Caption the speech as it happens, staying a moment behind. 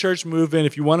church moving,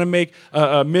 if you want to make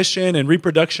a mission and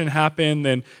reproduction happen,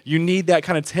 then you need that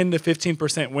kind of 10 to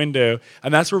 15% window.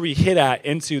 And that's where we hit at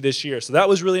into this year. So that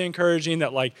was really encouraging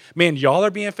that, like, man, y'all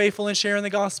are being faithful in sharing the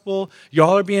gospel.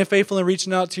 Y'all are being faithful in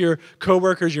reaching out to your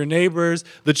coworkers, your neighbors.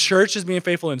 The church is being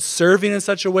faithful in serving in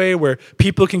such a way where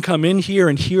people can come in here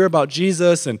and hear about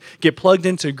Jesus and get plugged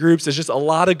into groups. There's just a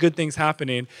lot of good things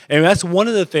happening. And that's one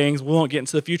of the things, we won't get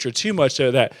into the future too much,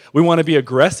 that we want to be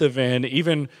aggressive in,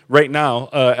 even right now,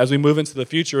 as we move into the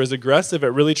future, is aggressive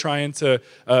at really trying to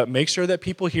make sure that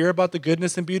people hear about the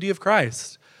goodness and beauty of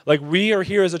Christ. Like, we are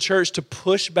here as a church to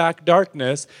push back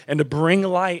darkness and to bring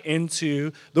light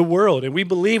into the world. And we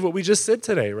believe what we just said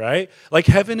today, right? Like,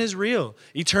 heaven is real.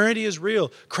 Eternity is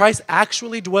real. Christ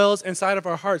actually dwells inside of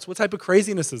our hearts. What type of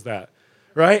craziness is that?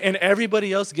 Right? And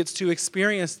everybody else gets to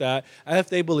experience that if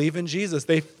they believe in Jesus.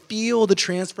 They feel the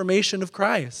transformation of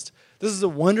Christ. This is a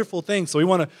wonderful thing. So we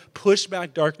want to push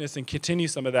back darkness and continue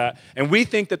some of that. And we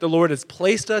think that the Lord has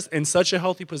placed us in such a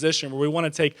healthy position where we want to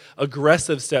take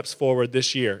aggressive steps forward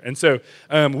this year. And so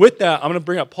with that, I'm going to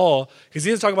bring up Paul, because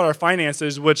he's going to talk about our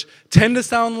finances, which tend to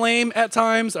sound lame at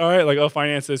times. All right, like, oh,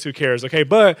 finances, who cares? Okay,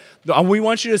 but we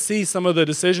want you to see some of the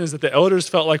decisions that the elders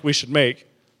felt like we should make.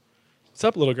 What's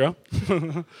up, little girl?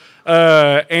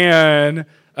 And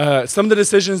some of the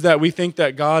decisions that we think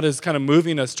that God is kind of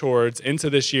moving us towards into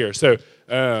this year. So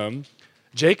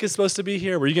Jake is supposed to be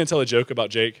here. Were you going to tell a joke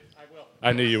about Jake? I will.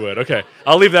 I knew you would. Okay.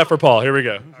 I'll leave that for Paul. Here we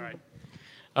go.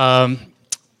 All right.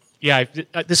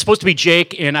 This is supposed to be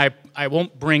Jake, and I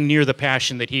won't bring near the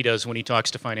passion that he does when he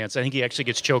talks to finance. I think he actually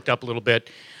gets choked up a little bit.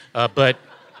 But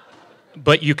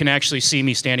you can actually see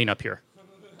me standing up here.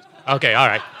 Okay, all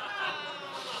right.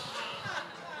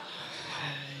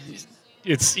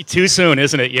 It's too soon,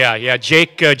 isn't it? Yeah.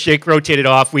 Jake rotated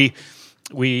off. We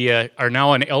are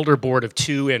now an elder board of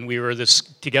 2, and we were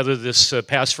together this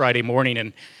past Friday morning,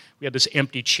 and we had this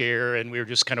empty chair, and we were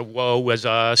just kind of, woe was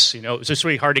us. You know, it was just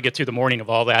really hard to get through the morning of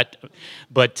all that.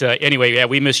 But anyway, yeah,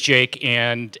 we miss Jake,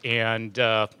 and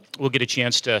we'll get a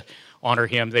chance to honor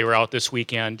him. They were out this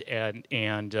weekend,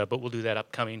 but we'll do that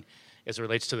upcoming as it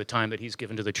relates to the time that he's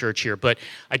given to the church here. But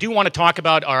I do want to talk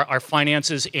about our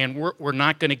finances, and we're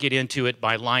not going to get into it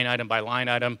by line item by line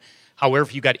item. However,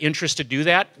 if you got interest to do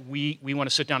that, we want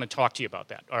to sit down and talk to you about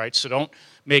that, all right? So don't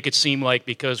make it seem like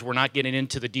because we're not getting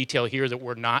into the detail here that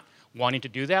we're not wanting to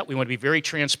do that. We want to be very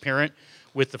transparent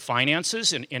with the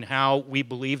finances and how we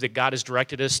believe that God has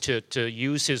directed us to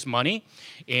use his money,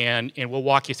 and we'll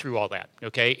walk you through all that,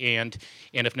 okay? And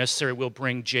if necessary, we'll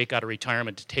bring Jake out of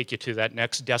retirement to take you to that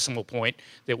next decimal point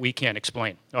that we can't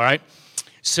explain, all right?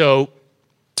 So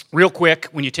real quick,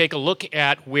 when you take a look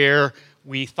at where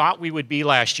we thought we would be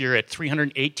last year at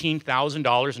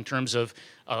 $318,000 in terms of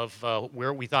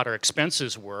where we thought our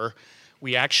expenses were,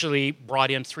 we actually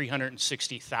brought in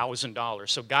 $360,000.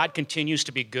 So God continues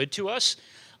to be good to us,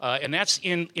 and that's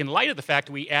in light of the fact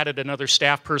that we added another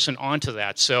staff person onto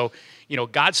that. So, you know,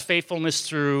 God's faithfulness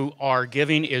through our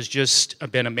giving has just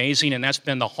been amazing, and that's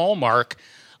been the hallmark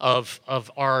of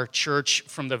our church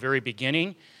from the very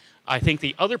beginning. I think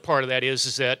the other part of that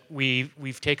is that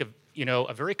we've taken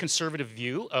a very conservative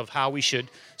view of how we should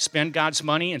spend God's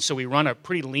money, and so we run a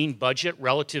pretty lean budget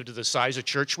relative to the size of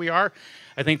church we are.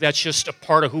 I think that's just a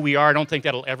part of who we are. I don't think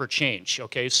that'll ever change,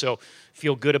 okay? So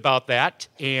feel good about that.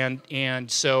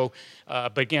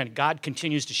 But again, God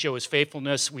continues to show his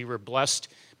faithfulness. We were blessed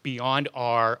beyond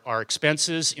our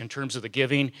expenses in terms of the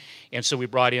giving, and so we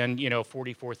brought in,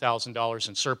 $44,000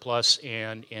 in surplus,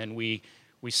 and we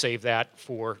saved that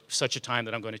for such a time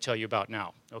that I'm going to tell you about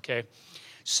now, okay?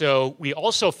 So we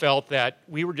also felt that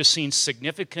we were just seeing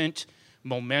significant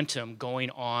momentum going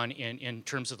on in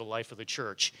terms of the life of the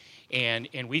church. And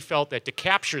we felt that to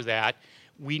capture that,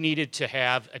 we needed to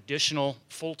have additional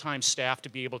full-time staff to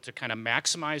be able to kind of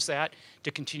maximize that, to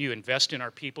continue to invest in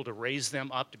our people, to raise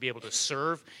them up, to be able to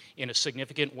serve in a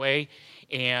significant way,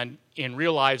 and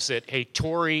realize that, hey,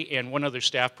 Tori and one other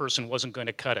staff person wasn't going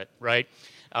to cut it, right?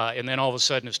 And then all of a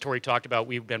sudden, as Tori talked about,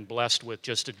 we've been blessed with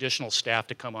just additional staff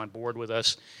to come on board with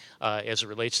us as it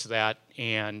relates to that.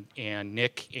 And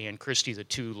Nick and Christy, the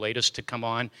 2 latest to come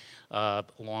on,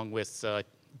 along with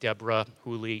Deborah,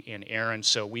 Hooley, and Aaron.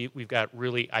 So we've got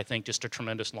really, I think, just a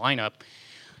tremendous lineup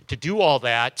to do all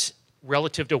that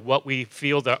relative to what we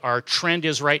feel that our trend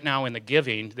is right now in the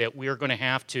giving, that we are going to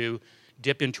have to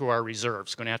dip into our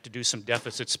reserves, going to have to do some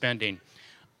deficit spending.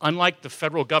 Unlike the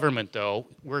federal government, though,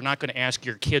 we're not going to ask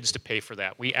your kids to pay for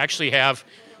that. We actually have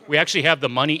the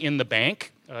money in the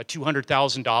bank,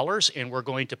 $200,000, and we're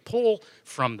going to pull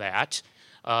from that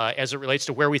as it relates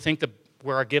to where we think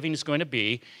where our giving is going to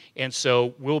be. And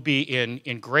so we'll be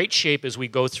in great shape as we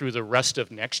go through the rest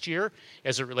of next year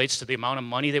as it relates to the amount of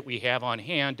money that we have on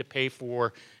hand to pay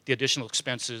for the additional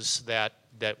expenses that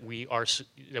we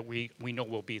know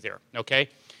will be there. Okay?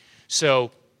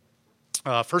 So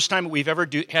first time we've ever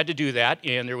had to do that,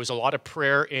 and there was a lot of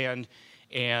prayer and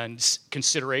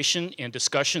consideration and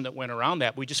discussion that went around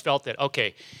that. We just felt that,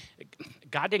 okay,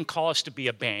 God didn't call us to be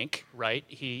a bank, right?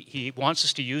 He wants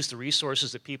us to use the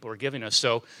resources that people are giving us.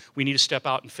 So we need to step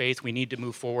out in faith. We need to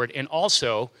move forward. And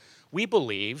also, we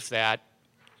believe that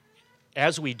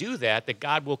as we do that, that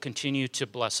God will continue to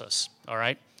bless us, all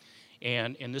right?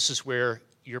 And this is where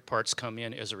your parts come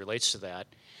in as it relates to that.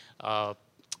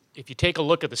 If you take a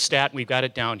look at the stat, we've got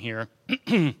it down here,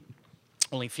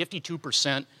 only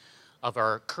 52% of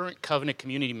our current covenant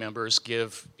community members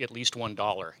give at least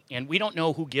 $1. And we don't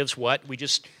know who gives what, we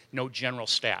just know general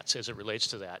stats as it relates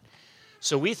to that.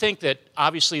 So we think that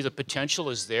obviously the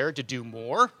potential is there to do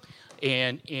more,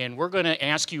 and we're going to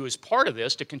ask you as part of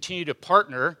this to continue to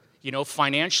partner,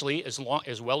 financially as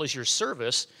well as your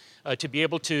service, to be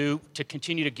able to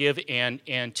continue to give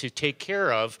and to take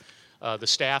care of the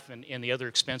staff and the other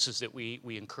expenses that we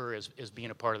incur as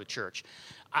being a part of the church.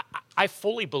 I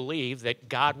fully believe that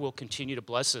God will continue to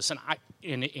bless us,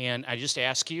 and I just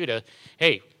ask you to,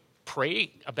 hey,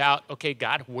 pray about, okay,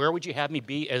 God, where would you have me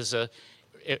be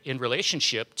in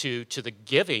relationship to the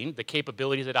giving, the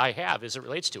capability that I have as it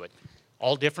relates to it.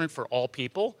 All different for all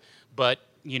people, but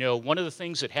one of the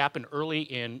things that happened early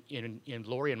in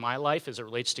Lori and my life as it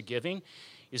relates to giving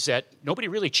is that nobody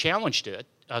really challenged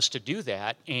us to do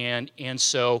that, and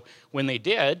so when they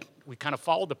did, we kind of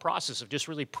followed the process of just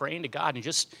really praying to God and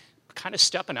just kind of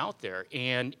stepping out there,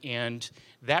 and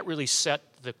that really set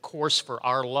the course for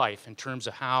our life in terms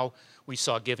of how we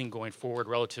saw giving going forward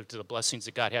relative to the blessings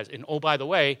that God has. And oh, by the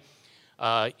way,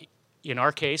 in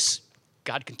our case,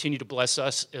 God continued to bless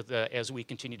us as we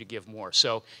continue to give more.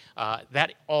 So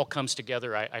that all comes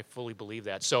together. I fully believe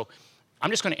that. So I'm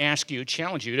just going to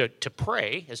challenge you to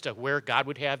pray as to where God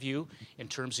would have you in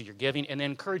terms of your giving, and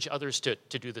then encourage others to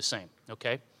do the same,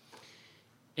 okay?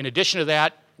 In addition to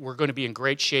that, we're going to be in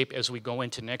great shape as we go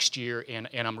into next year, and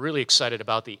I'm really excited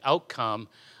about the outcome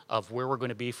of where we're going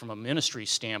to be from a ministry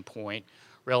standpoint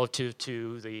relative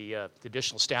to the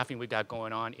additional staffing we've got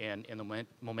going on and the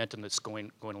momentum that's going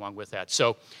along with that.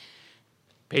 So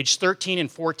page 13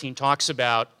 and 14 talks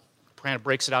about, kind of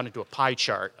breaks it out into a pie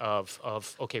chart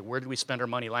of okay, where did we spend our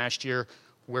money last year?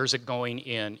 Where's it going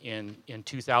in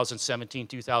 2017,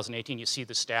 2018? You see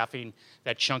the staffing,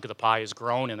 that chunk of the pie has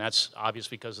grown, and that's obvious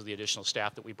because of the additional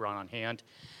staff that we brought on hand.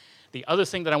 The other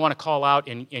thing that I want to call out,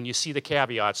 and you see the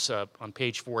caveats on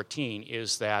page 14,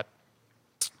 is that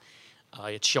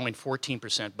it's showing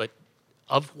 14%, but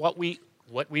of what we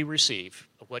receive,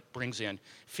 what brings in,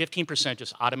 15%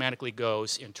 just automatically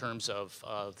goes in terms of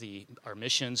our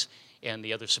missions and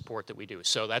the other support that we do.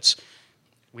 So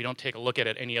we don't take a look at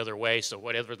it any other way. So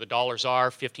whatever the dollars are,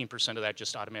 15% of that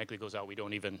just automatically goes out. We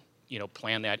don't even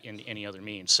plan that in any other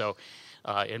means. So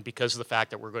and because of the fact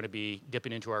that we're going to be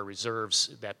dipping into our reserves,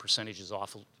 that percentage is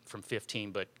off from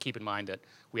 15. But keep in mind that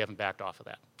we haven't backed off of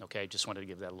that. Okay, just wanted to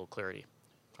give that a little clarity.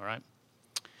 All right.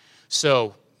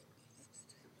 So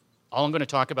all I'm going to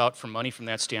talk about from money from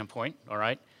that standpoint. All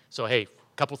right. So hey,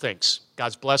 a couple things.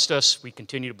 God's blessed us. We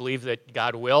continue to believe that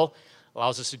God will.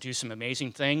 Allows us to do some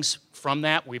amazing things. From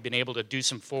that, we've been able to do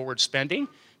some forward spending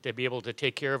to be able to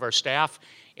take care of our staff,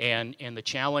 and the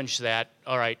challenge that,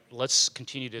 all right, let's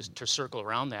continue to circle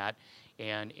around that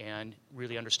and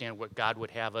really understand what God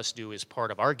would have us do as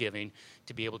part of our giving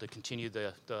to be able to continue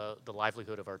the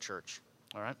livelihood of our church.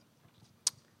 All right?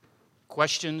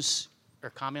 Questions or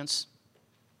comments?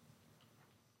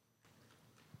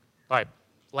 All right,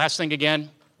 last thing again.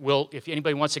 If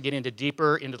anybody wants to get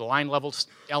deeper into the line levels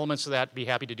elements of that, be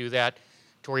happy to do that.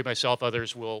 Tori, myself,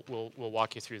 others will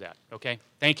walk you through that. Okay?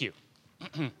 Thank you.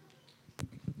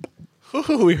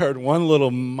 We heard one little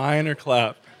minor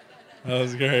clap. That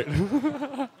was great.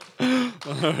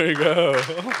 There you go.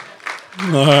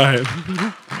 All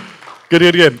right.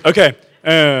 Good. Okay.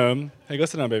 Hey, go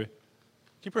sit down, baby.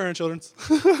 Keep her in, children's.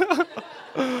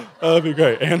 That'd be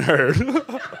great. And her.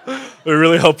 They're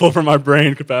really helpful for my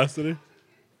brain capacity.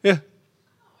 Yeah.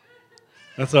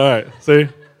 That's all right. See?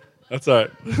 That's all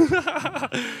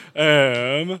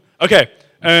right. Okay.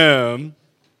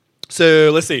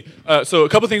 So let's see. So a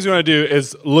couple things we want to do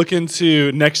is look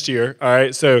into next year. All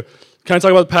right. So kind of talk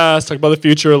about the past, talk about the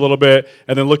future a little bit,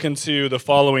 and then look into the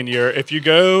following year. If you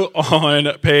go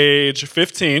on page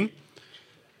 15,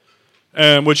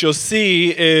 What you'll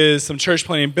see is some church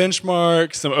planning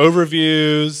benchmarks, some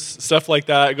overviews, stuff like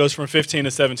that. It goes from 15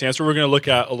 to 17. That's what we're going to look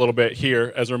at a little bit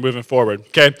here as we're moving forward.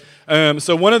 Okay.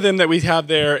 So one of them that we have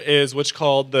there is what's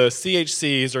called the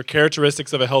CHCs, or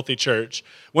Characteristics of a Healthy Church.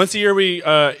 Once a year, we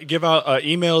give out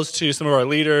emails to some of our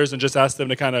leaders and just ask them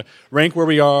to kind of rank where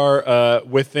we are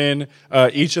within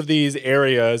each of these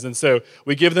areas. And so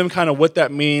we give them kind of what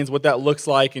that means, what that looks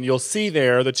like, and you'll see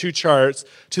there the two charts.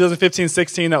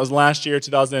 2015-16, that was last year.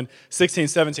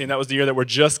 2016-17, that was the year that we're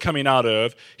just coming out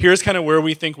of. Here's kind of where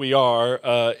we think we are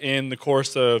in the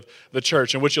course of the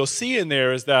church. And what you'll see in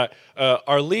there is that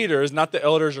our leaders, not the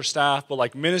elders or staff, but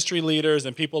like ministry leaders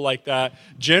and people like that,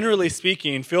 generally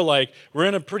speaking, feel like we're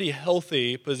in a pretty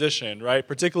healthy position, right?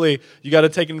 Particularly, you got to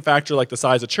take into factor like the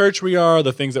size of church we are,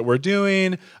 the things that we're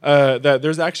doing, that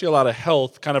there's actually a lot of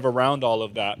health kind of around all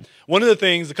of that.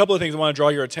 A couple of things I want to draw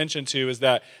your attention to is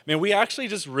that, man, we actually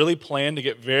just really plan to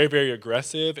get very, very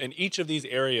aggressive in each of these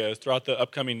areas throughout the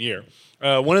upcoming year.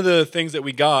 One of the things that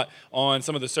we got on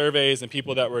some of the surveys and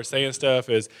people that were saying stuff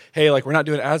is, hey, like we're not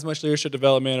doing as much leadership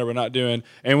development, or we're not doing,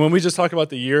 and when we just talk about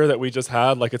the year that we just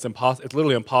had, like it's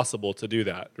literally impossible to do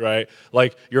that, right?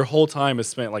 Like your whole time is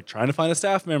spent like trying to find a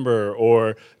staff member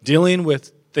or dealing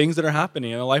with things that are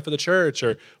happening in the life of the church,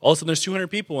 or all of a sudden there's 200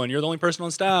 people and you're the only person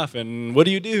on staff, and what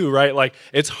do you do, right? Like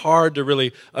it's hard to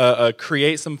really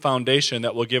create some foundation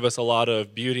that will give us a lot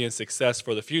of beauty and success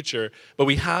for the future, but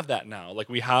we have that now. Like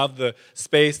we have the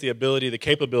space, the ability, the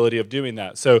capability of doing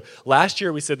that. So last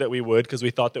year we said that we would, because we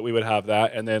thought that we would have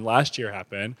that, and then last year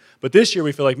happened. But this year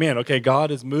we feel like, man, okay, God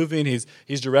is moving,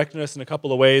 He's directing us in a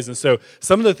couple of ways, and so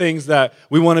some of the things that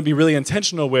we want to be really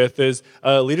intentional with is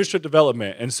leadership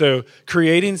development, and so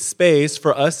creating space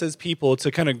for us as people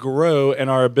to kind of grow in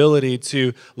our ability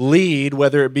to lead,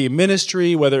 whether it be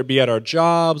ministry, whether it be at our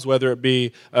jobs, whether it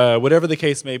be whatever the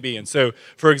case may be. And so,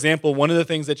 for example, one of the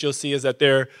things that you'll see is that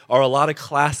there are a lot of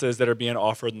classes that are being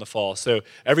offered in the fall. So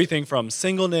everything from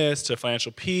singleness to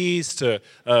financial peace to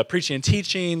preaching and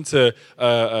teaching to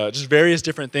just various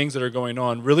different things that are going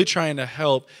on, really trying to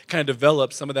help kind of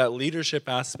develop some of that leadership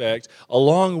aspect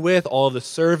along with all of the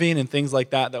serving and things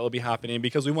like that will be happening,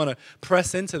 because we want to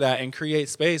press into that and create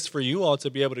space for you all to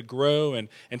be able to grow and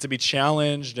to be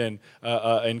challenged and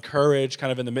encouraged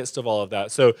kind of in the midst of all of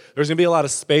that. So there's going to be a lot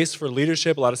of space for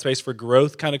leadership, a lot of space for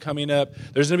growth kind of coming up.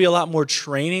 There's going to be a lot more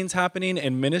trainings happening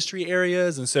in ministry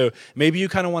areas, and so maybe you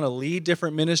kind of want to lead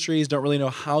different ministries, don't really know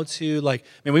how to. Like,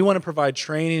 man, we want to provide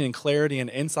training and clarity and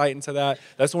insight into that.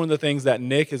 That's one of the things that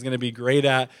Nick is going to be great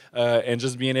at, and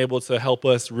just being able to help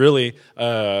us really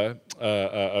grow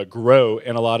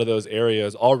in a lot of those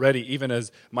areas already, even as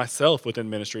myself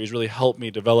within ministry has really helped me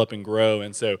develop and grow.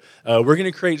 And so we're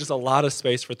going to create just a lot of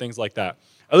space for things like that.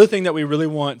 Other thing that we really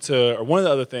want to, or one of the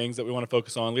other things that we want to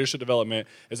focus on, leadership development,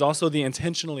 is also the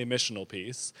intentionally missional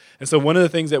piece. And so one of the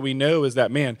things that we know is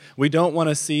that, man, we don't want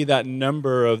to see that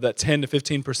number of that 10 to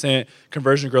 15%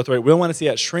 conversion growth rate. We don't want to see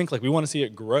it shrink. Like we want to see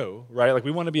it grow, right? Like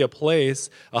we want to be a place,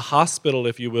 a hospital,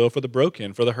 if you will, for the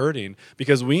broken, for the hurting.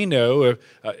 Because we know,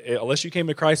 unless you came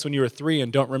to Christ when you were 3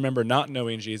 and don't remember not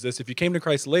knowing Jesus, if you came to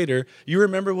Christ later, you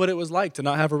remember what it was like to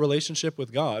not have a relationship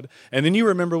with God. And then you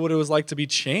remember what it was like to be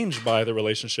changed by the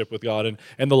relationship with God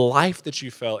and the life that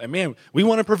you felt. And man, we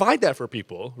want to provide that for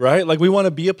people, right? Like we want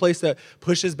to be a place that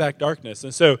pushes back darkness.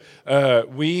 And so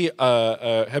we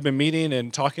have been meeting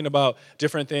and talking about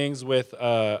different things with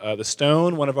the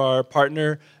Stone, one of our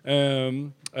partner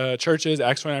churches,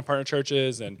 Acts 29 partner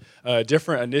churches, and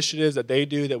different initiatives that they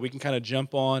do that we can kind of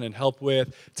jump on and help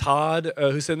with. Todd,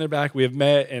 who's sitting in the back, we have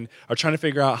met and are trying to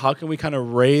figure out how can we kind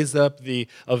of raise up the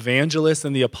evangelist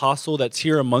and the apostle that's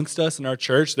here amongst us in our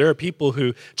church. There are people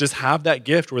who just have that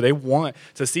gift where they want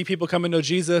to see people come and know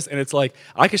Jesus, and it's like,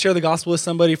 I can share the gospel with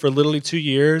somebody for literally 2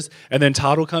 years, and then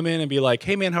Todd will come in and be like,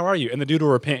 hey man, how are you? And the dude will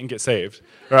repent and get saved,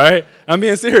 right? I'm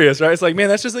being serious, right? It's like, man,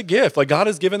 that's just a gift. Like God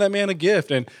has given that man a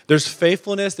gift, and there's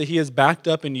faithfulness that he has backed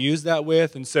up and used that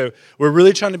with. And so we're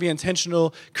really trying to be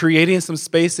intentional, creating some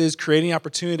spaces, creating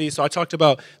opportunities. So I talked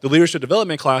about the leadership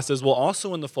development classes. Well,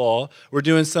 also in the fall, we're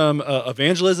doing some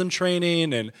evangelism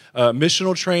training and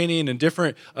missional training and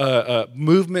different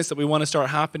movements that we want to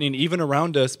start happening even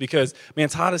around us, because, man,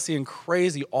 Todd is seeing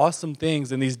crazy, awesome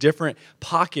things in these different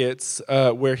pockets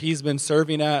where he's been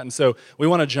serving at. And so we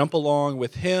want to jump along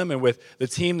with him and with the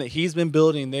team that he's been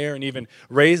building there and even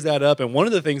raise that up. And one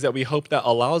of the things that we hope that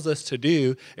allows us to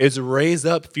do is raise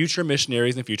up future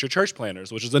missionaries and future church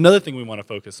planners, which is another thing we want to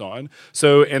focus on.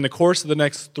 So in the course of the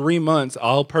next 3 months,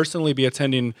 I'll personally be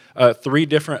attending in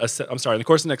the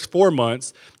course of the next 4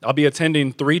 months, I'll be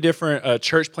attending 3 different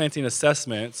church planting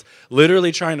assessments,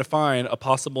 literally trying to find a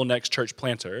possible next church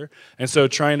planter. And so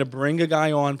trying to bring a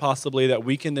guy on possibly that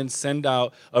we can then send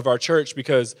out of our church,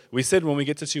 because we said when we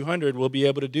get to 200, we'll be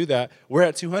able to do that. We're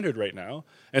at 200 right now.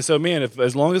 And so, man,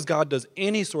 as long as God does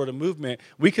any sort of movement,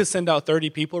 we could send out 30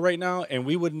 people right now and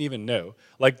we wouldn't even know.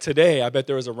 Like today, I bet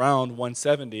there was around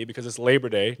 170 because it's Labor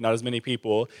Day, not as many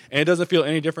people, and it doesn't feel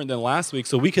any different than last week.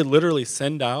 So we could literally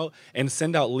send out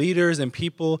leaders and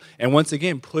people and once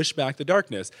again push back the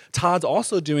darkness. Todd's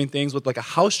also doing things with like a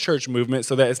house church movement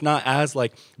so that it's not as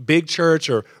like big church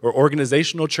or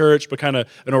organizational church, but kind of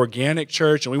an organic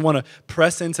church. And we want to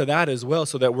press into that as well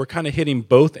so that we're kind of hitting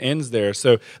both ends there.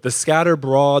 So the scatter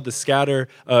broad, the scatter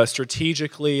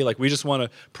strategically, like we just want to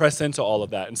press into all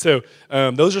of that. And so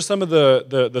those are some of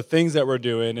the things that we're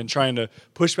doing and trying to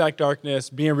push back darkness,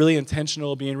 being really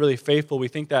intentional, being really faithful. We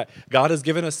think that God has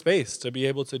given us space to be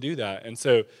able to do that. And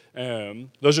so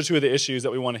those are 2 of the issues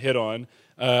that we want to hit on.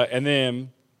 And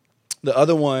then the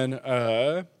other one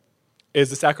is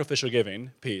the sacrificial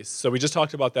giving piece. So we just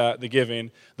talked about that, the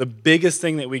giving. The biggest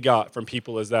thing that we got from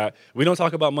people is that we don't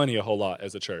talk about money a whole lot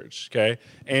as a church, okay?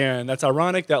 And that's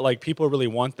ironic that like people really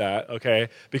want that, okay?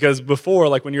 Because before,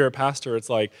 like when you're a pastor, it's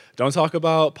like, don't talk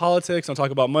about politics, don't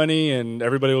talk about money, and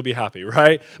everybody will be happy,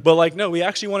 right? But like, no, we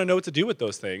actually want to know what to do with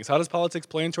those things. How does politics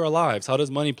play into our lives? How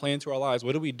does money play into our lives?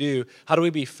 What do we do? How do we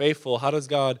be faithful? How does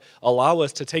God allow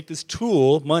us to take this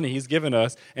tool, money he's given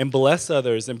us, and bless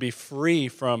others and be free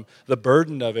from the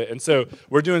burden of it? And so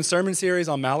we're doing sermon series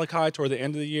on Malachi toward the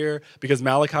end of the year because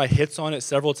Malachi hits on it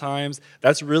several times.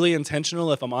 That's really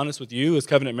intentional, if I'm honest with you, as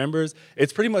covenant members.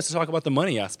 It's pretty much to talk about the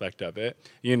money aspect of it.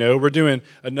 You know, we're doing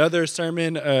another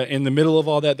sermon in the middle of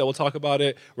all that will talk about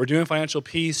it. We're doing financial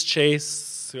peace.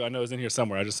 Chase, who I know is in here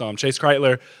somewhere, I just saw him, Chase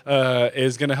Kreitler,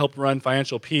 is going to help run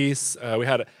financial peace. We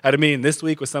had a meeting this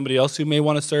week with somebody else who may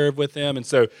want to serve with him. And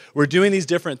so we're doing these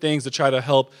different things to try to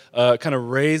help kind of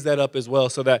raise that up as well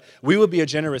so that we would be a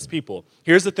generous people.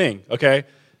 Here's the thing, okay?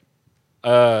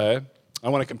 I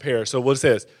want to compare. So what it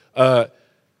says, the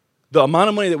amount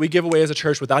of money that we give away as a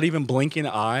church without even blinking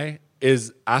an eye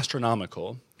is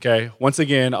astronomical. Okay, once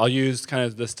again, I'll use kind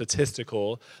of the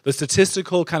statistical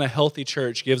kind of healthy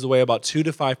church gives away about 2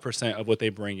 to 5% of what they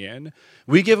bring in.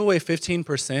 We give away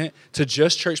 15% to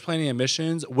just church planting and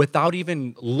missions without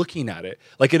even looking at it.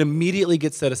 Like it immediately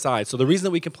gets set aside. So the reason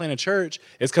that we can plant a church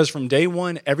is because from day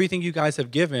one, everything you guys have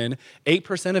given,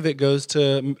 8% of it goes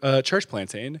to church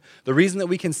planting. The reason that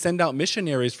we can send out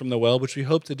missionaries from the well, which we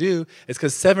hope to do, is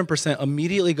because 7%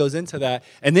 immediately goes into that.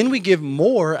 And then we give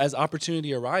more as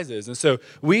opportunity arises. And so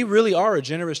we really are a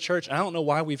generous church. I don't know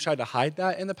why we've tried to hide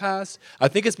that in the past. I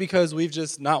think it's because we've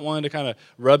just not wanted to kind of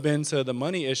rub into the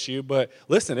money issue. But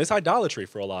listen, it's idolatry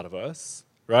for a lot of us,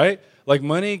 right? Like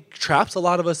money traps a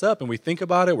lot of us up and we think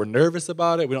about it, we're nervous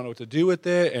about it, we don't know what to do with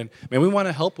it, and man, we want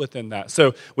to help within that.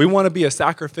 So we want to be a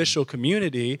sacrificial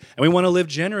community and we want to live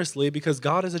generously because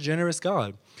God is a generous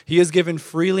God. He has given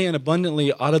freely and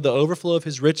abundantly out of the overflow of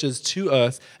his riches to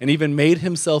us and even made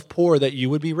himself poor that you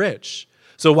would be rich.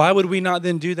 So why would we not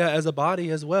then do that as a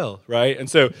body as well, right? And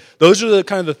so those are the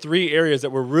kind of the 3 areas that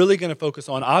we're really going to focus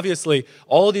on. Obviously,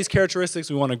 all of these characteristics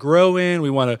we want to grow in, we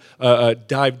want to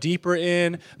dive deeper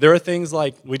in. There are things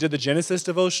like we did the Genesis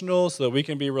devotional so that we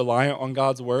can be reliant on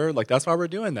God's word. Like that's why we're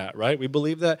doing that, right? We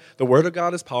believe that the word of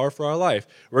God is power for our life.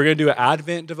 We're going to do an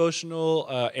Advent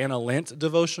devotional and a Lent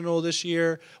devotional this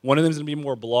year. One of them is going to be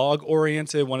more blog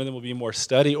oriented. One of them will be more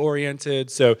study oriented.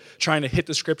 So trying to hit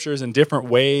the scriptures in different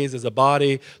ways as a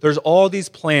body. There's all these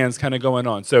plans kind of going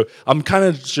on. So I'm kind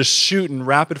of just shooting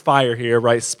rapid fire here,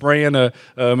 right? Spraying a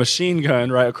machine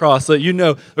gun right across. So you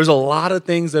know there's a lot of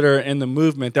things that are in the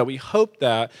movement that we hope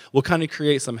that will kind of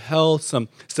create some health, some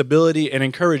stability, and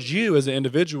encourage you as an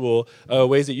individual,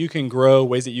 ways that you can grow,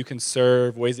 ways that you can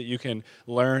serve, ways that you can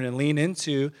learn and lean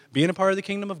into being a part of the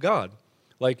kingdom of God.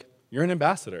 Like you're an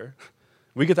ambassador.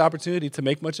 We get the opportunity to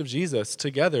make much of Jesus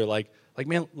together. Like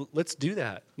man, let's do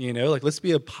that, you know? Like, let's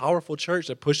be a powerful church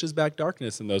that pushes back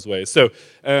darkness in those ways. So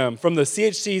from the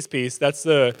CHC's piece, that's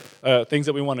the things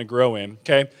that we want to grow in,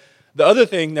 okay? The other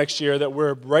thing next year that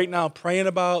we're right now praying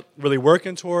about, really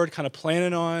working toward, kind of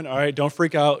planning on, all right, don't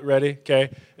freak out, ready, okay,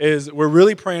 is we're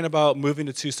really praying about moving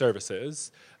to 2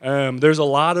 services. There's a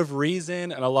lot of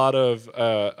reason and a lot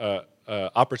of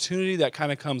opportunity that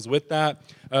kind of comes with that.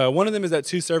 One of them is that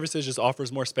 2 services just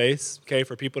offers more space, okay,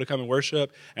 for people to come and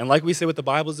worship. And like we say with the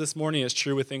Bibles this morning, it's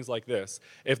true with things like this.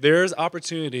 If there's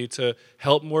opportunity to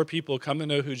help more people come to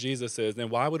know who Jesus is, then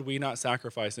why would we not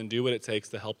sacrifice and do what it takes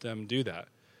to help them do that?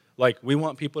 Like, we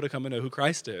want people to come and know who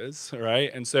Christ is, right?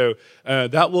 And so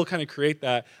that will kind of create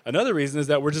that. Another reason is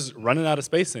that we're just running out of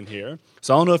space in here.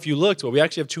 So I don't know if you looked, but we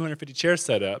actually have 250 chairs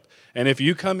set up. And if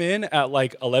you come in at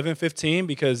like 11:15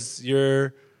 because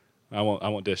I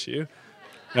won't dish you,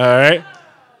 all right?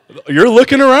 You're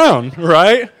looking around,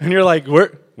 right? And you're like,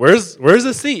 where's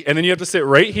the seat? And then you have to sit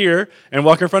right here and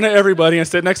walk in front of everybody and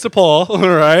sit next to Paul,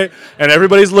 right? And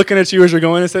everybody's looking at you as you're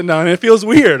going and sitting down, and it feels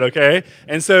weird, okay?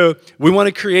 And so we want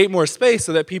to create more space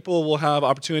so that people will have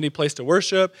opportunity, place to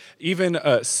worship, even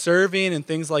serving and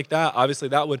things like that. Obviously,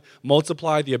 that would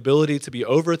multiply the ability to be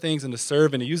over things and to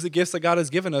serve and to use the gifts that God has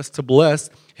given us to bless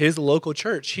his local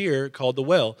church here called The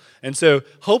Well. And so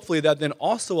hopefully that then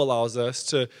also allows us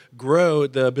to grow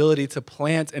the ability to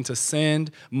plant and to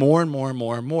send more and more and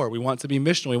more and more. We want to be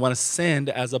missional. We want to send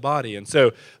as a body. And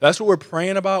so that's what we're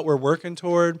praying about. We're working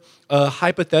toward a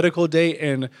hypothetical date,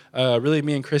 and really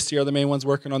me and Christy are the main ones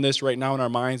working on this right now in our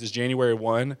minds is January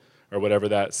 1 or whatever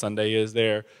that Sunday is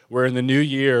there. Where in the new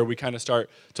year, we kind of start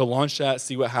to launch that,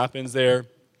 see what happens there.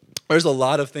 There's a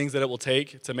lot of things that it will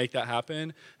take to make that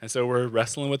happen, and so we're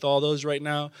wrestling with all those right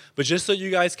now. But just so you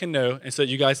guys can know, and so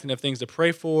you guys can have things to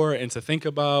pray for and to think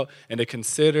about and to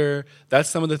consider, that's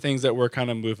some of the things that we're kind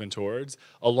of moving towards,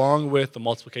 along with the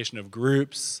multiplication of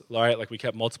groups, right? Like we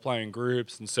kept multiplying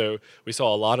groups, and so we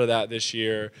saw a lot of that this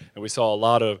year, and we saw a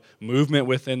lot of movement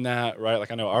within that, right?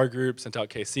 Like I know our group sent out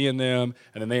KC and them,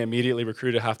 and then they immediately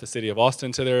recruited half the city of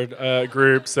Austin to their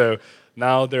group, so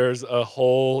now there's a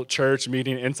whole church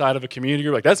meeting inside of a community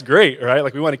group. Like, that's great, right?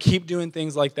 Like, we want to keep doing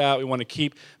things like that. We want to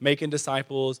keep making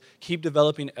disciples, keep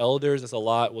developing elders. That's a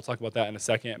lot. We'll talk about that in a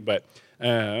second. But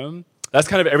that's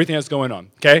kind of everything that's going on,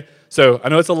 okay? So I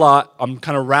know it's a lot. I'm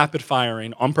kind of rapid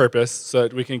firing on purpose so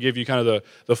that we can give you kind of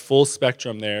the full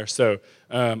spectrum there. So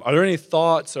are there any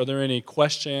thoughts? Are there any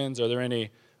questions? Are there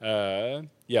any,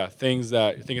 things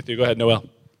that you're thinking through? Go ahead, Noel.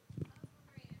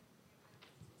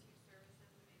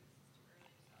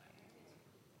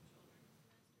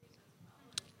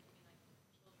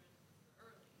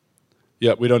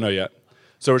 Yeah, we don't know yet.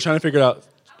 So we're trying to figure it out.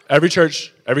 Every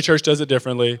church does it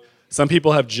differently. Some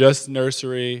people have just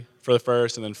nursery for the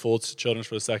first and then full children's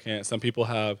for the second. Some people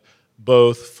have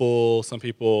both full. Some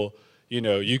people,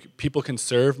 people can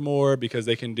serve more because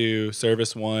they can do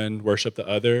service one, worship the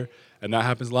other. And that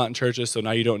happens a lot in churches, so now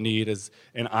you don't need, as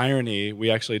an irony, we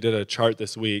actually did a chart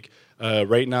this week.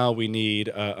 Right now we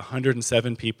need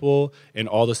 107 people in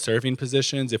all the serving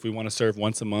positions if we want to serve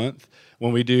once a month.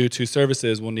 When we do 2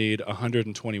 services, we'll need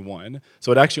 121.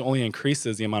 So it actually only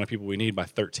increases the amount of people we need by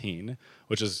 13,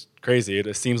 which is crazy.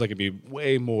 It seems like it'd be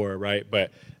way more, right?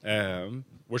 But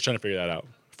we're trying to figure that out.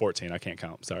 14, I can't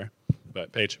count, sorry.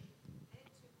 But Paige.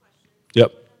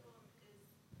 Yep.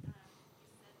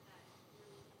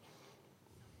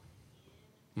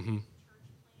 Mm-hmm.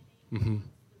 Mm-hmm.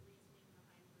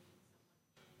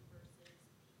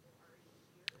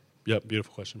 Yep,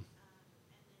 beautiful question.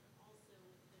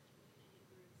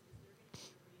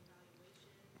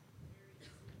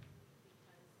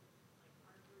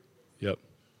 Yep.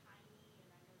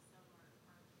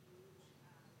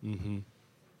 Mm-hmm.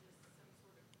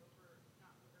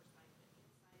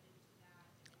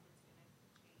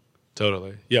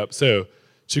 Totally. Yep. So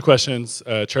 2 questions.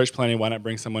 Church planning, why not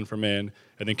bring someone from in?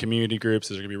 And then community groups,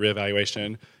 is there going to be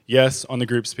reevaluation? Yes, on the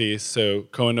groups piece. So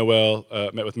Cohen Noel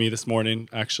met with me this morning,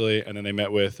 actually, and then they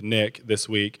met with Nick this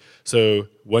week. So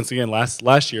once again,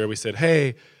 last year we said,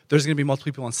 hey, there's going to be multiple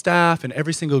people on staff, and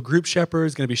every single group shepherd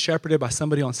is going to be shepherded by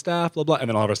somebody on staff, blah, blah, and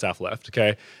then all of our staff left,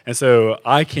 okay? And so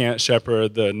I can't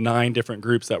shepherd the 9 different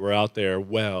groups that were out there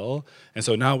well, and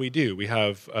so now we do. We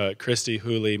have Christy,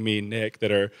 Hooley, me, Nick,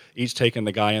 that are each taking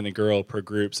the guy and the girl per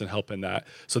groups and helping that.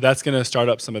 So that's going to start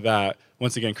up some of that.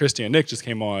 Once again, Christy and Nick just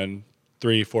came on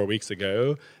 3-4 weeks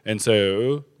ago, and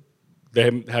so they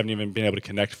haven't even been able to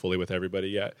connect fully with everybody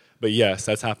yet. But yes,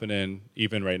 that's happening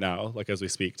even right now, like as we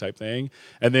speak type thing.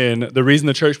 And then the reason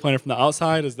the church planted from the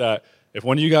outside is that if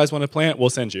one of you guys want to plant, we'll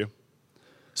send you.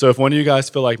 So if one of you guys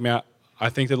feel like, man, I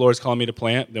think the Lord's calling me to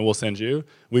plant, then we'll send you.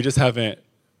 We just haven't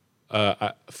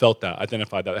felt that,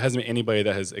 identified that. There hasn't been anybody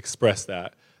that has expressed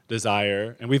that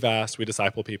desire. And we've asked, we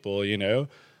disciple people,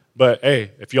 But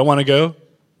hey, if y'all want to go,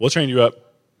 we'll train you up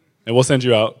and we'll send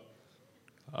you out.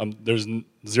 There's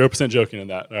 0% joking in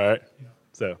that, all right?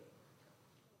 So,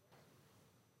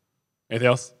 anything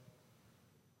else?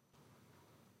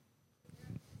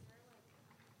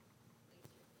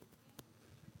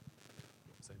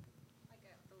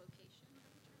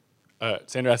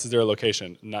 Sandra asks, is there a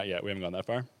location? Not yet. We haven't gone that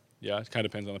far. Yeah, it kind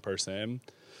of depends on the person.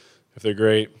 If they're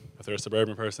great, if they're a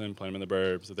suburban person, plant them in the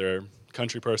burbs. If they're a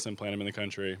country person, plant them in the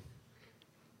country.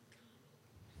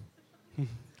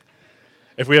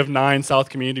 If we have 9 South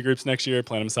community groups next year,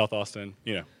 plant them in South Austin.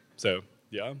 So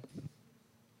yeah.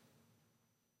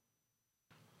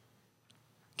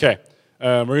 Okay,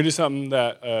 we're gonna do something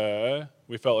that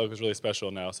we felt like was really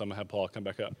special now. So I'm gonna have Paul come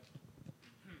back up.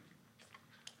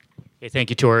 Hey, thank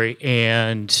you, Tori.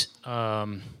 And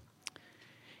one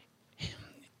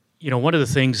of the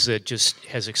things that just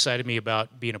has excited me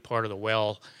about being a part of the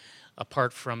Well,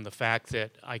 apart from the fact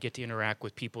that I get to interact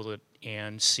with people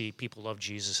and see people love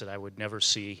Jesus that I would never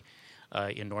see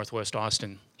in Northwest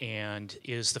Austin, and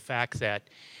is the fact that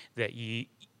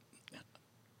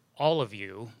all of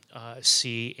you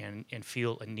see and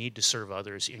feel a need to serve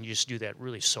others, and you just do that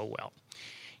really so well.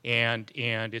 And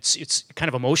it's kind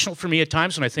of emotional for me at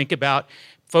times when I think about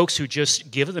folks who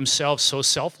just give themselves so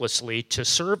selflessly to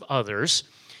serve others,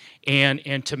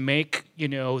 and to make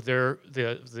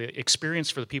the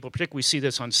experience for the people. Particularly, we see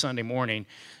this on Sunday morning,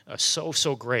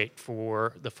 so great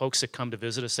for the folks that come to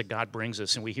visit us, that God brings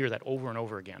us, and we hear that over and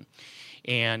over again.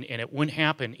 And it wouldn't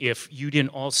happen if you didn't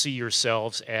all see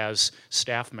yourselves as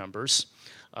staff members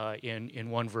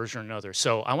in one version or another.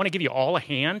 So I want to give you all a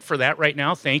hand for that right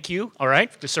now. Thank you, all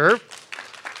right, to serve.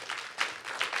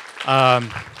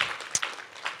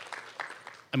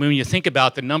 When you think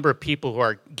about the number of people who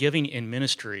are giving in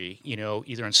ministry,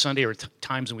 either on Sunday or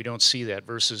times when we don't see that,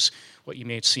 versus what you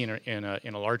may see in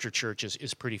a larger church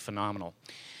is pretty phenomenal.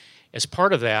 As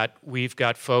part of that, we've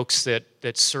got folks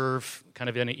that serve kind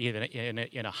of in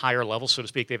a higher level, so to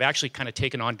speak. They've actually kind of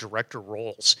taken on director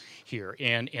roles here,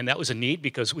 and that was a need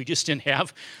because we just didn't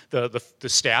have the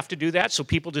staff to do that. So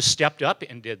people just stepped up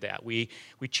and did that. We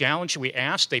challenged, we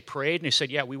asked, they prayed, and they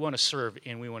said, "Yeah, we want to serve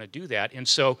and we want to do that." And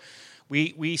so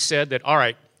we said that, all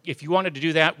right, if you wanted to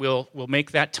do that, we'll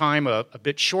make that time a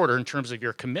bit shorter in terms of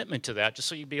your commitment to that, just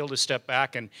so you'd be able to step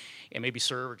back and maybe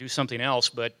serve or do something else,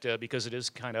 but because it is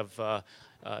kind of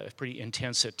pretty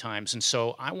intense at times. And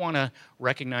so I want to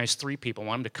recognize 3 people. I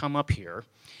want them to come up here,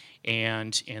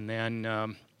 and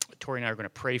then Tori and I are going to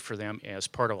pray for them as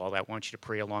part of all that. I want you to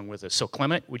pray along with us. So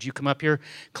Clement, would you come up here?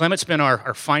 Clement's been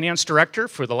our finance director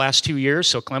for the last 2 years,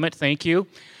 so Clement, thank you.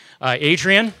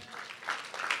 Adrian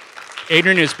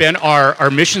has been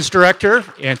our missions director,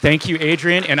 and thank you,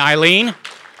 Adrian. And Eileen,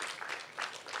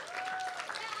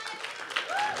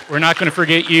 we're not going to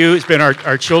forget you. Has been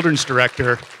our children's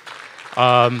director.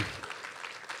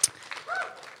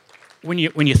 When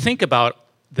you think about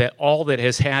that, all that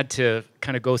has had to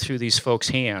kind of go through these folks'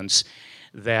 hands,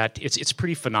 that it's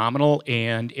pretty phenomenal,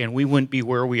 and we wouldn't be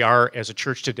where we are as a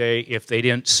church today if they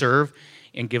didn't serve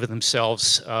and give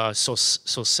themselves so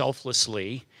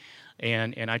selflessly.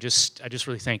 And I just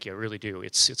really thank you. I really do.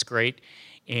 It's great.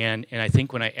 And I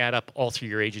think when I add up all 3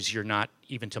 your ages, you're not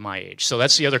even to my age. So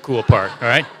that's the other cool part, all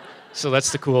right? So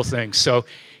that's the cool thing. So,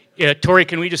 Tori,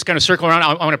 can we just kind of circle around?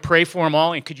 I want to pray for them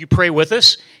all, and could you pray with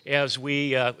us as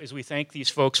we thank these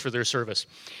folks for their service?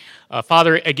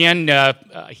 Father, again,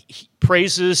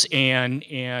 praises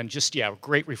and just,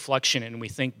 great reflection, and we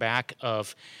think back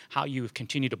of how you have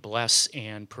continued to bless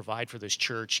and provide for this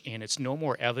church, and it's no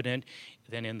more evident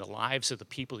than in the lives of the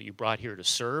people that you brought here to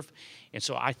serve. And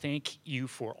so I thank you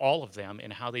for all of them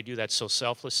and how they do that so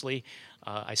selflessly.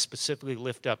 I specifically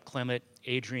lift up Clement,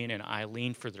 Adrian, and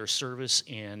Eileen for their service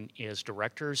and as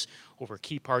directors over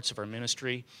key parts of our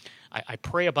ministry. I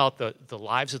pray about the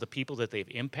lives of the people that they've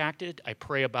impacted. I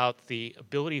pray about the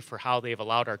ability for how they've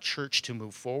allowed our church to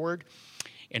move forward.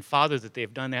 And Father, that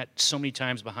they've done that so many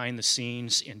times behind the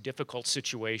scenes in difficult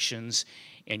situations,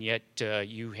 and yet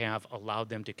you have allowed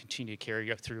them to continue to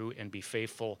carry through and be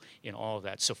faithful in all of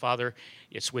that. So Father,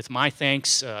 it's with my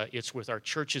thanks, it's with our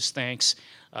church's thanks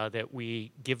that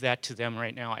we give that to them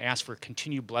right now. I ask for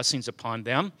continued blessings upon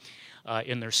them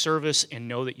in their service, and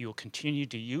know that you will continue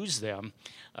to use them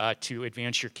to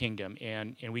advance your kingdom.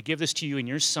 And we give this to you in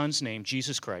your Son's name,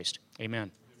 Jesus Christ.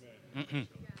 Amen. Amen.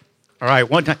 All right,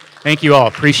 one time. Thank you all.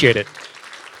 Appreciate it.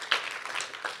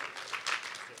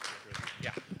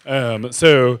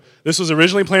 So this was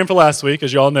originally planned for last week,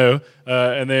 as you all know,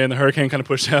 and then the hurricane kind of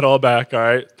pushed that all back. All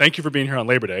right. Thank you for being here on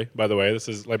Labor Day, by the way. This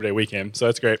is Labor Day weekend, so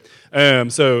that's great.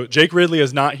 So Jake Ridley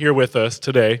is not here with us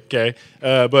today, okay?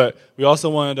 But we also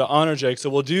wanted to honor Jake,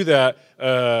 so we'll do that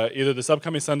either this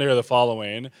upcoming Sunday or the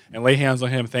following, and lay hands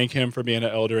on him, thank him for being an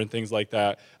elder and things like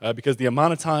that, because the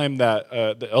amount of time that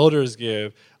the elders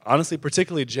give, honestly,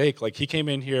 particularly Jake, like he came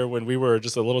in here when we were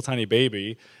just a little tiny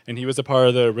baby, and he was a part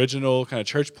of the original kind of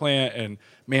church plant, and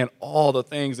man, all the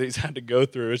things that he's had to go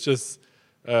through, it's just,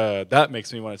 that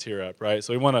makes me want to tear up, right?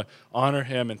 So we want to honor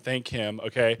him and thank him,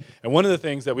 okay? And one of the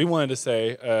things that we wanted to say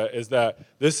is that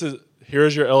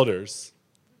here's your elders.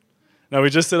 Now, we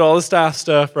just did all the staff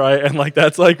stuff, right? And, like,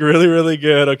 that's, like, really, really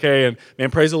good, okay? And, man,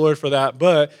 praise the Lord for that.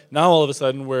 But now, all of a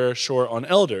sudden, we're short on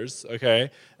elders, okay?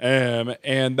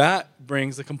 And that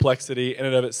brings the complexity in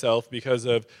and of itself because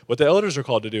of what the elders are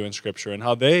called to do in Scripture and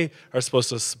how they are supposed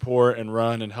to support and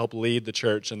run and help lead the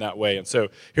church in that way. And so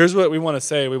here's what we want to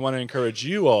say. We want to encourage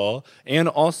you all and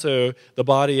also the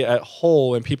body at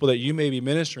whole and people that you may be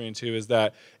ministering to is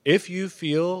that if you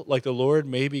feel like the Lord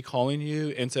may be calling you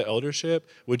into eldership,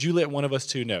 would you let one of us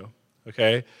two know,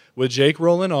 okay? With Jake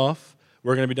rolling off,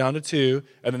 we're going to be down to 2,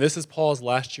 and then this is Paul's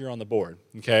last year on the board,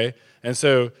 okay? And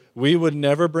so we would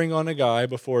never bring on a guy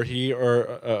before he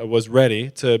was ready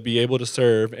to be able to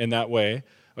serve in that way,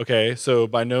 okay? So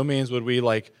by no means would we,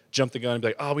 like, jump the gun and be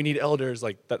like, oh, we need elders.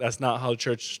 Like, that's not how the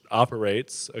church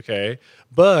operates, okay?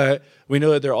 But we know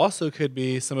that there also could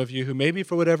be some of you who maybe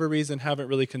for whatever reason haven't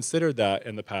really considered that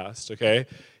in the past, okay?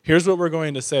 Here's what we're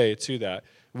going to say to that.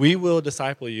 We will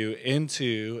disciple you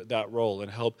into that role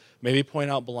and help maybe point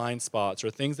out blind spots or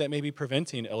things that may be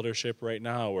preventing eldership right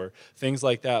now or things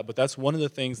like that. But that's one of the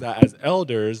things that as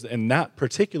elders in that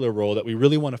particular role that we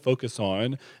really want to focus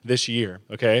on this year,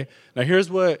 okay? Now here's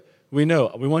what we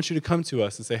know. We want you to come to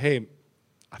us and say, hey,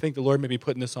 I think the Lord may be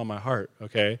putting this on my heart,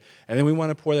 okay? And then we want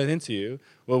to pour that into you.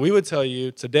 What we would tell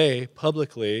you today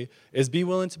publicly is be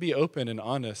willing to be open and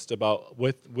honest about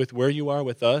with where you are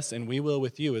with us, and we will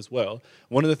with you as well.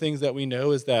 One of the things that we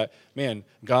know is that, man,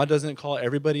 God doesn't call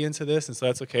everybody into this, and so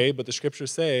that's okay, but the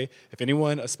scriptures say, if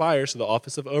anyone aspires to the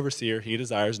office of overseer, he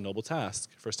desires a noble task.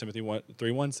 1 Timothy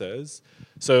 3:1 says.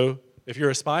 So if you're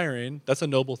aspiring, that's a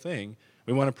noble thing.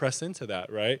 We want to press into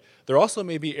that, right? There also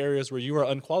may be areas where you are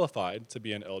unqualified to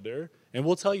be an elder, and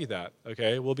we'll tell you that,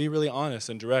 okay? We'll be really honest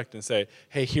and direct and say,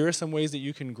 hey, here are some ways that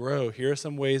you can grow. Here are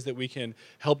some ways that we can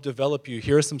help develop you.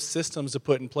 Here are some systems to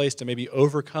put in place to maybe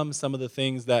overcome some of the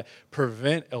things that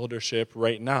prevent eldership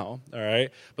right now, all right?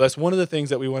 But that's one of the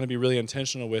things that we want to be really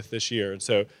intentional with this year. And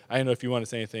so I don't know if you want to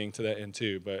say anything to that end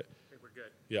too, but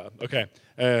yeah, okay.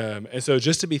 And so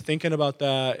just to be thinking about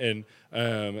that and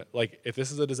like if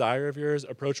this is a desire of yours,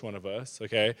 approach one of us,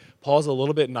 okay? Paul's a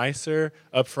little bit nicer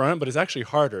up front, but it's actually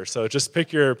harder. So just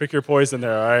pick your poison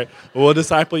there, all right? We'll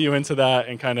disciple you into that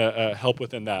and kind of help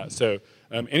within that. So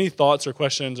any thoughts or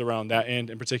questions around that end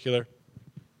in particular?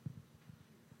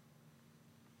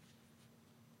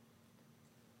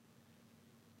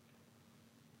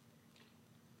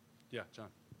 Yeah, John.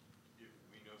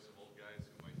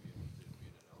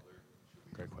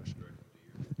 Great question.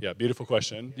 Yeah, beautiful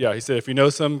question. Yeah, he said, if you know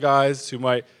some guys who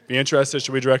might be interested,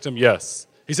 should we direct them? Yes.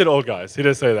 He said old guys. He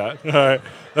didn't say that. All right.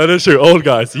 That is true. Old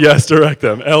guys. Yes, direct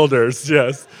them. Elders.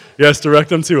 Yes. Yes, direct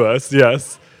them to us.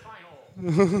 Yes.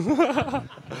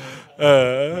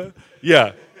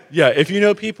 Yeah. Yeah, if you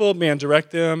know people, man,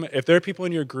 direct them. If there are people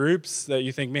in your groups that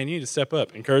you think, man, you need to step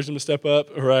up, encourage them to step up,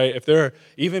 right? If there are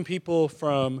even people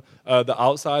from the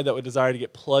outside that would desire to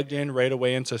get plugged in right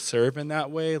away and to serve in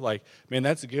that way, like, man,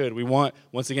 that's good. We want,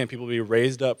 once again, people to be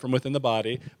raised up from within the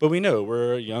body, but we know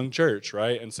we're a young church,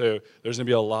 right? And so there's going to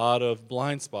be a lot of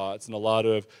blind spots and a lot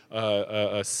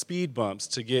of speed bumps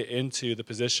to get into the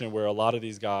position where a lot of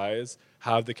these guys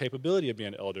have the capability of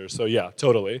being elders. So yeah,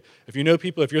 totally. If you know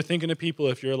people, if you're thinking of people,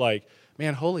 if you're like,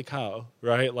 man, holy cow,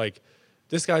 right? Like,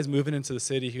 this guy's moving into the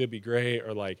city, he would be great.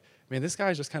 Or like, man, this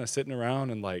guy's just kind of sitting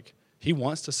around and like, he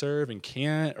wants to serve and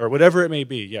can't, or whatever it may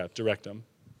be. Yeah, direct him.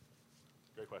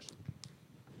 Great question.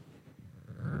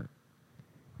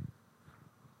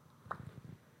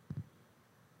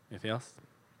 Anything else?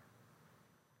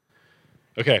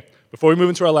 Okay, before we move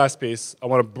into our last piece, I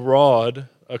want a broad,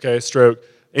 stroke.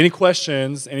 Any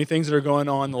questions, any things that are going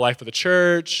on in the life of the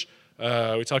church?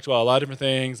 We talked about a lot of different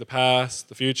things, the past,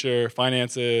 the future,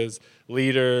 finances,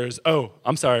 leaders. Oh,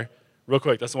 I'm sorry, real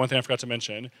quick, that's the one thing I forgot to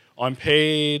mention. On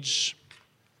page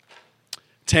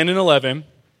 10 and 11,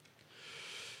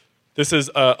 this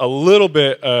is a little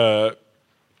bit,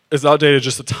 it's outdated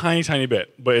just a tiny, tiny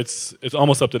bit, but it's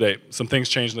almost up to date. Some things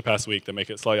changed in the past week that make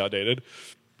it slightly outdated.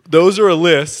 Those are a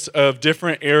list of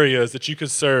different areas that you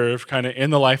could serve kind of in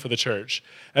the life of the church.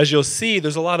 As you'll see,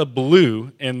 there's a lot of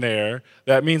blue in there.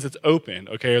 That means it's open,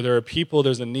 okay? There are people,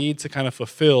 there's a need to kind of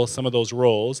fulfill some of those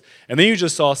roles. And then you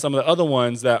just saw some of the other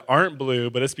ones that aren't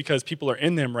blue, but it's because people are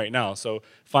in them right now. So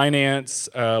finance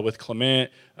with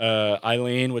Clement,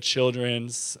 Eileen with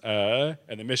children's, and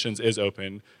the missions is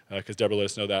open because Deborah let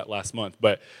us know that last month.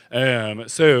 But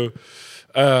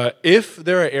if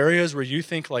there are areas where you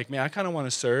think like, man, I kind of want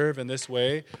to serve in this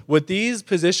way, what these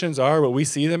positions are, what we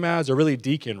see them as, are really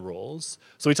deacon roles.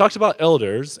 So we talked about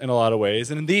elders in a lot of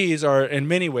ways, and these are, in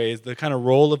many ways, the kind of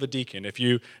role of a deacon. If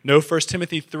you know 1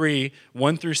 Timothy 3,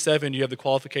 1 through 7, you have the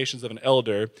qualifications of an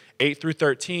elder. 8 through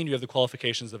 13, you have the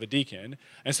qualifications of a deacon.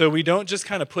 And so we don't just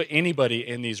kind of put anybody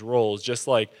in these roles just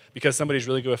like because somebody's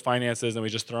really good with finances and we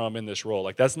just throw them in this role.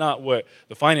 Like that's not what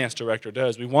the finance director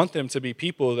does. We want them to be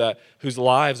people whose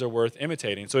lives are worth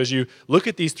imitating. So as you look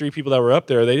at these three people that were up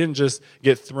there, they didn't just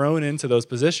get thrown into those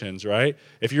positions, right?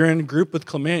 If you're in a group with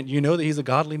Clement, you know that he's a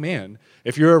godly man.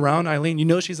 If you're around Eileen, you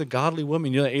know she's a godly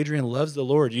woman. You know that Adrian loves the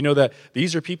Lord. You know that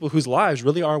these are people whose lives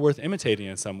really are worth imitating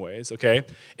in some ways, okay?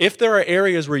 If there are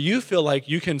areas where you feel like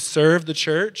you can serve the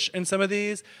church in some of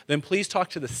these, then please talk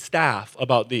to the staff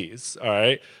about these, all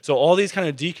right? So all these kind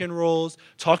of deacon roles,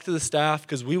 talk to the staff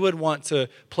because we would want to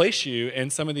place you in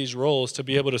some of these roles to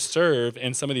be able to serve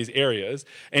in some of these areas.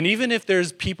 And even if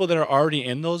there's people that are already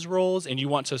in those roles and you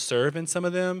want to serve in some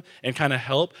of them and kind of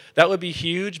help, that would be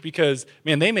huge because,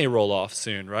 man, they may roll off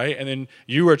soon, right? And then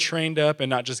you are trained up and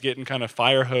not just getting kind of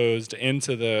fire hosed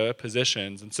into the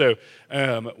positions. And so,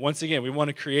 once again, we want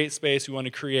to create space. We want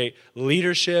to create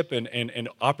leadership and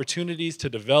opportunities to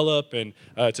develop and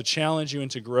to challenge you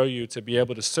and to grow you to be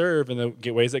able to serve in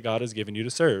the ways that God has given you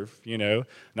to serve. You know,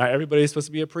 not everybody is supposed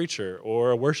to be a preacher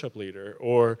or a worship leader.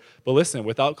 But listen,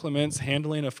 without Clement's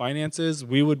handling of finances,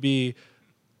 we would be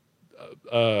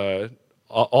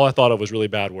all I thought of was really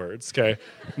bad words, okay?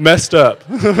 Messed up,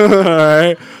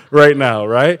 all right now,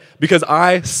 right? Because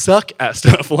I suck at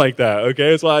stuff like that,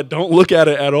 okay? That's why I don't look at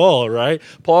it at all, right?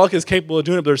 Paul is capable of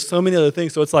doing it, but there's so many other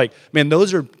things. So it's like, man,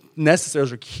 those are necessary,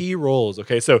 those are key roles,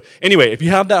 okay? So anyway, if you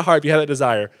have that heart, if you have that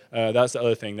desire, that's the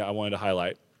other thing that I wanted to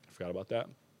highlight. I forgot about that.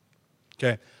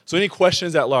 Okay, so any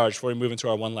questions at large before we move into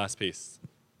our one last piece?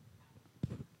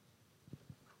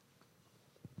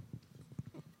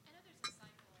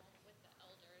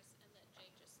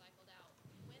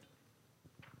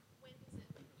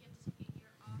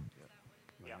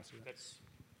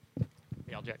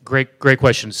 Great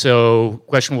question. So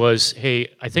question was,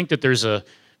 hey, I think that there's a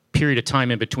period of time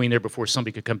in between there before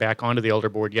somebody could come back onto the elder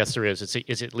board. Yes, there is.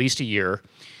 It's at least a year.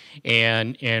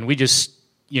 And we just,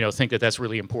 think that that's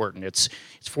really important. It's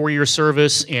 4-year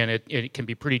service, and it can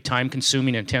be pretty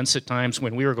time-consuming, intense at times.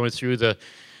 When we were going through the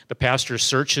pastor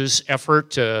searches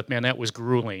effort, man, that was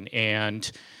grueling.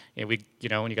 And we,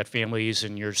 and you got families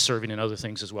and you're serving in other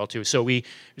things as well too. So we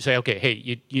say, okay,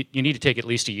 hey, you need to take at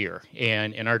least a year.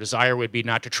 And our desire would be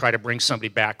not to try to bring somebody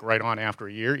back right on after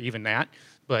a year, even that,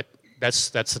 but that's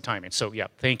the timing. So yeah,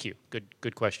 thank you.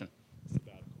 Good question.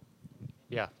 Sabbatical.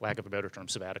 Yeah, lack of a better term,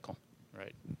 sabbatical.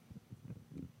 Right.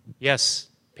 Yes,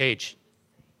 Paige.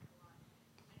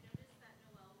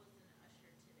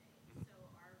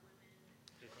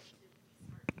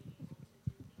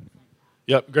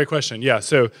 Yep, great question. Yeah,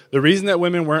 so the reason that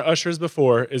women weren't ushers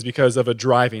before is because of a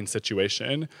driving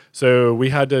situation. So we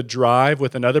had to drive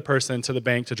with another person to the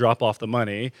bank to drop off the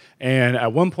money, and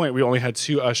at one point we only had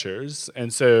 2 ushers.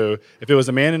 And so if it was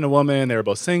a man and a woman, they were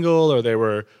both single,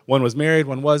 or one was married,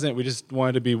 one wasn't, we just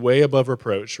wanted to be way above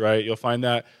reproach, right? You'll find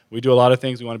that we do a lot of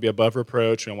things. We want to be above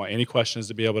reproach. We don't want any questions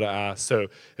to be able to ask. So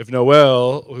if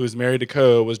Noelle, who's married to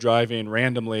Co, was driving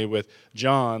randomly with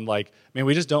John, man,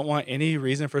 we just don't want any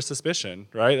reason for suspicion,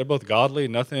 right? They're both godly,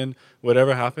 nothing would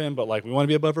ever happen, but we want to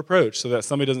be above reproach so that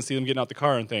somebody doesn't see them getting out the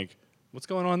car and think, what's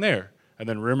going on there? And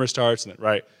then rumor starts, and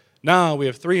right? Now we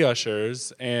have 3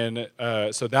 ushers, and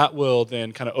so that will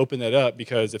then kind of open that up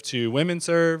because if 2 women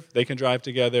serve, they can drive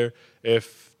together.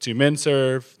 If 2 men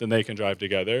serve, then they can drive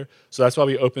together. So that's why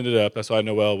we opened it up. That's why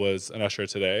Noelle was an usher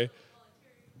today.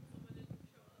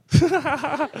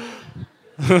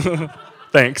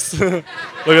 Thanks. Look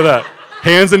at that.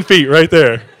 Hands and feet right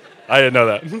there. I didn't know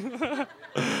that.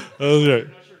 That was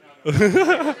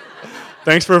great.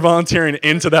 Thanks for volunteering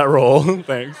into that role.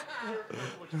 Thanks.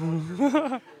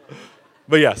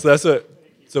 But yeah, so that's it.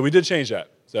 So we did change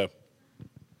that. So.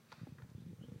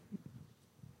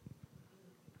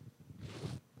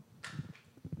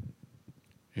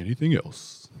 Anything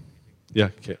else? Yeah,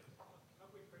 okay.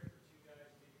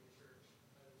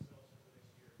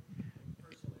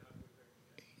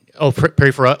 Oh,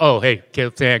 pray for us. Oh, hey,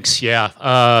 Caleb, thanks.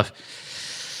 Yeah.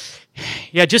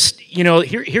 Yeah, just,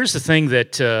 here's the thing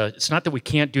that it's not that we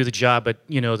can't do the job, but,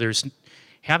 there's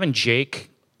having Jake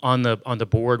on the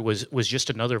board was just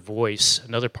another voice,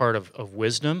 another part of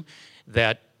wisdom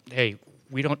that, hey,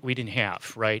 we didn't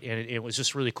have, right? And it was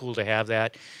just really cool to have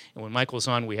that. And when Michael was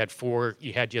on, we had 4.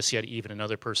 You had even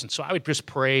another person. So I would just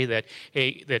pray that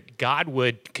that God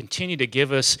would continue to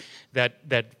give us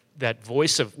that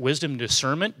voice of wisdom and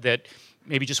discernment that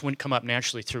maybe just wouldn't come up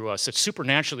naturally through us. That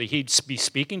supernaturally He'd be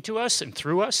speaking to us and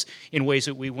through us in ways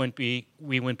that we wouldn't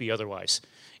be otherwise.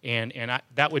 And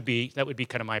that would be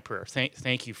kind of my prayer.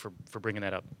 Thank you for bringing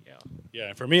that up. Yeah.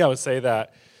 And for me, I would say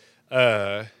that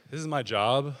this is my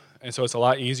job, and so it's a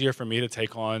lot easier for me to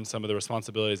take on some of the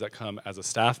responsibilities that come as a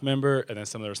staff member, and then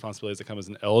some of the responsibilities that come as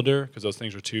an elder, because those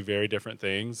things are 2 very different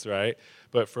things, right?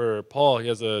 But for Paul, he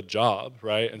has a job,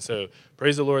 right? And so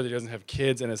praise the Lord that he doesn't have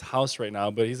kids in his house right now,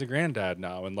 but he's a granddad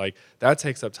now, and like that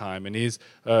takes up time, and he's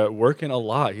working a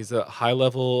lot. He's a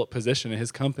high-level position in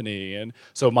his company, and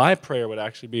so my prayer would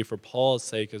actually be for Paul's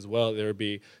sake as well. There would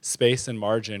be space and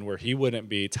margin where he wouldn't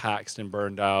be taxed and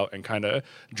burned out and kind of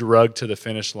drugged to the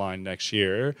finish line next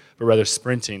year, but rather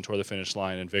sprinting toward the finish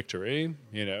line in victory,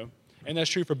 And that's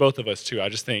true for both of us too. I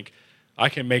just think I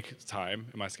can make time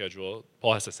in my schedule.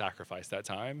 Paul has to sacrifice that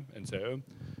time. And so,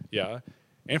 yeah.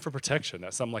 And for protection,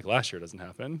 that something like last year doesn't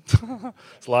happen.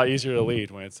 It's a lot easier to lead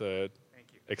when it's a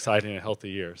exciting and healthy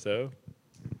year. So,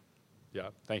 yeah,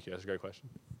 thank you. That's a great question.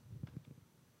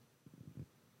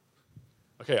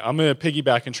 Okay, I'm going to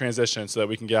piggyback and transition so that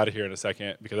we can get out of here in a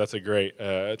second, because that's a great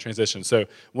transition. So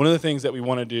one of the things that we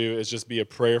want to do is just be a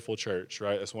prayerful church,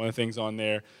 right? That's one of the things on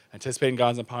there. Anticipating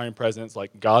God's empowering presence,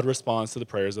 like God responds to the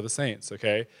prayers of the saints,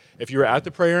 okay? If you were at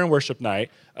the prayer and worship night,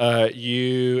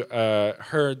 you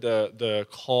heard the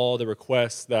call, the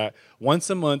request that once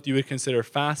a month you would consider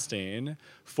fasting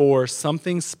for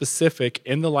something specific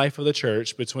in the life of the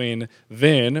church between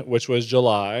then, which was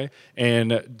July,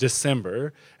 and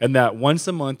December, and that once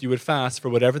a month you would fast for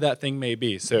whatever that thing may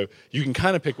be. So you can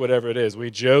kind of pick whatever it is. We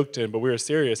joked, but we were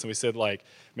serious, and we said, like,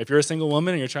 if you're a single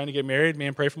woman and you're trying to get married,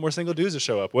 man, pray for more single dudes to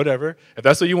show up, whatever. If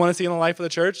that's what you want to see in the life of the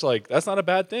church, like, that's not a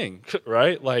bad thing,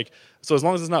 right? Like, so as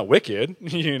long as it's not wicked,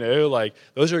 like,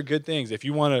 those are good things. If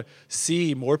you want to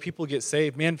see more people get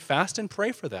saved, man, fast and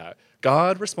pray for that.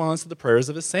 God responds to the prayers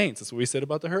of his saints. That's what we said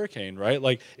about the hurricane, right?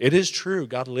 Like, it is true.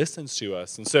 God listens to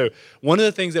us. And so one of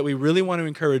the things that we really want to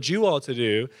encourage you all to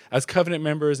do as covenant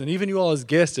members, and even you all as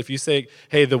guests, if you say,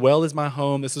 hey, the well is my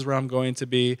home, this is where I'm going to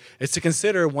be, is to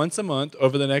consider once a month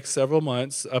over the next several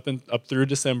months up through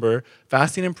December,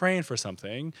 fasting and praying for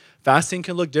something. Fasting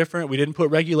can look different. We didn't put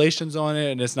regulations on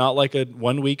it, and it's not like a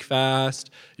 1-week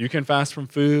fast. You can fast from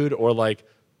food or like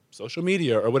social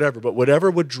media or whatever, but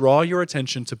whatever would draw your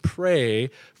attention to pray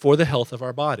for the health of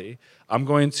our body. I'm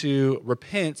going to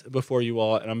repent before you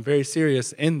all, and I'm very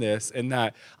serious in this, in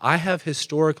that I have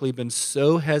historically been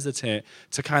so hesitant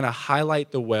to kind of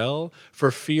highlight the well for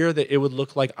fear that it would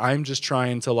look like I'm just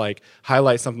trying to like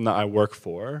highlight something that I work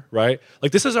for, right?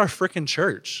 Like, this is our freaking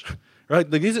church. Right?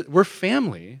 Like, we're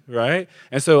family, right?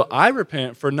 And so I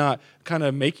repent for not kind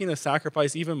of making a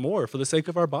sacrifice even more for the sake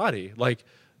of our body. Like,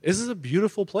 this is a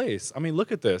beautiful place. I mean,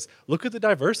 look at this. Look at the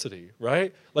diversity,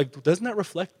 right? Like, doesn't that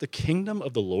reflect the kingdom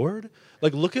of the Lord?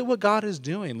 Like, look at what God is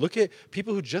doing. Look at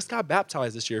people who just got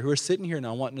baptized this year who are sitting here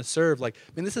now wanting to serve. Like,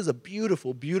 I mean, this is a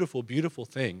beautiful, beautiful, beautiful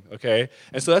thing, okay?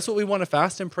 And so that's what we want to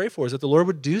fast and pray for, is that the Lord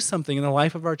would do something in the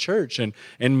life of our church and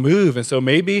move. And so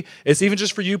maybe it's even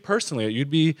just for you personally. You'd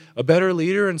be a better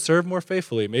leader and serve more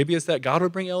faithfully. Maybe it's that God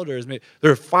would bring elders.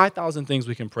 There are 5,000 things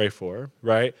we can pray for,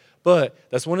 right? But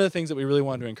that's one of the things that we really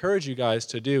want to encourage you guys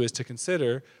to do, is to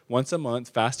consider once a month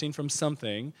fasting from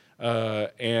something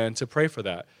and to pray for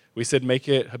that. We said make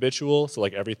it habitual, so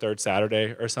like every third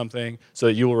Saturday or something, so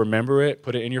that you will remember it.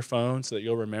 Put it in your phone so that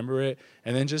you'll remember it.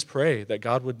 And then just pray that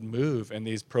God would move in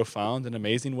these profound and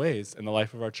amazing ways in the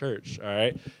life of our church, all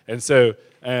right? And so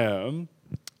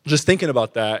just thinking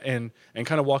about that and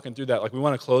kind of walking through that, like, we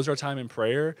want to close our time in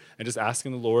prayer and just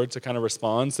asking the Lord to kind of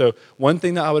respond. So one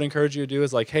thing that I would encourage you to do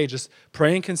is like, hey, just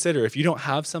pray and consider. If you don't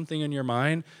have something in your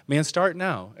mind, man, start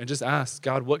now and just ask,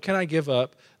 God, what can I give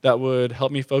up that would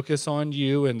help me focus on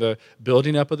you and the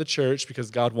building up of the church, because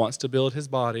God wants to build his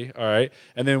body, all right?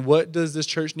 And then what does this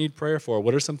church need prayer for?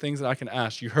 What are some things that I can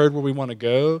ask? You heard where we want to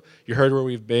go. You heard where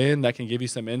we've been. That can give you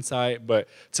some insight, but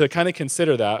to kind of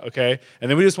consider that, okay?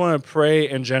 And then we just want to pray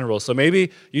in general. So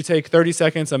maybe you take 30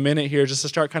 seconds, a minute here, just to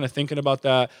start kind of thinking about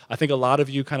that. I think a lot of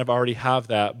you kind of already have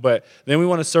that, but then we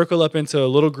want to circle up into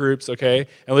little groups, okay?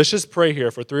 And let's just pray here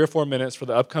for 3 or 4 minutes for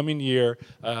the upcoming year,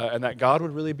 and that God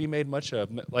would really be made much of.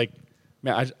 Like,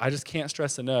 man, I just can't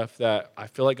stress enough that I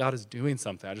feel like God is doing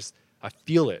something. I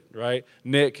feel it, right?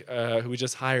 Nick, who we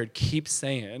just hired, keeps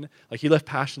saying, like he left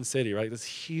Passion City, right? This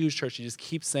huge church. He just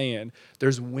keeps saying,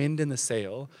 there's wind in the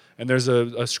sail. And there's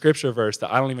a scripture verse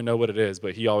that I don't even know what it is,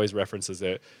 but he always references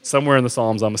it. Somewhere in the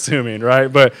Psalms, I'm assuming, right?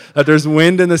 But that there's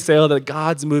wind in the sail, that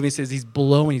God's moving. He says he's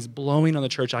blowing on the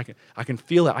church. I can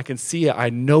feel it. I can see it.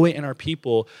 I know it in our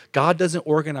people. God doesn't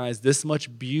organize this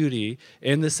much beauty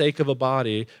in the sake of a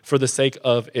body for the sake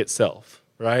of itself.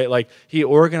 Right? Like he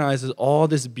organizes all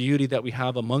this beauty that we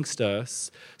have amongst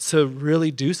us to really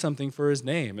do something for his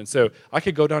name. And so I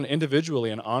could go down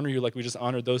individually and honor you like we just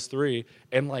honored those three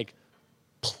and like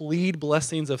plead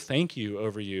blessings of thank you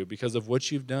over you because of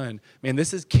what you've done. Man,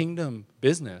 this is kingdom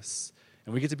business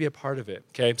and we get to be a part of it.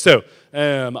 Okay, so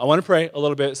I want to pray a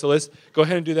little bit. So let's go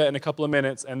ahead and do that in a couple of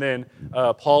minutes. And then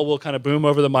Paul will kind of boom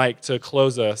over the mic to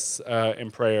close us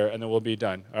in prayer and then we'll be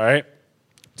done. All right?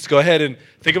 Just go ahead and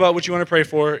think about what you want to pray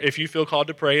for if you feel called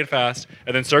to pray and fast,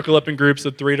 and then circle up in groups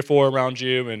of 3 to 4 around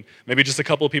you, and maybe just a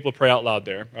couple of people pray out loud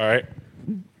there, all right?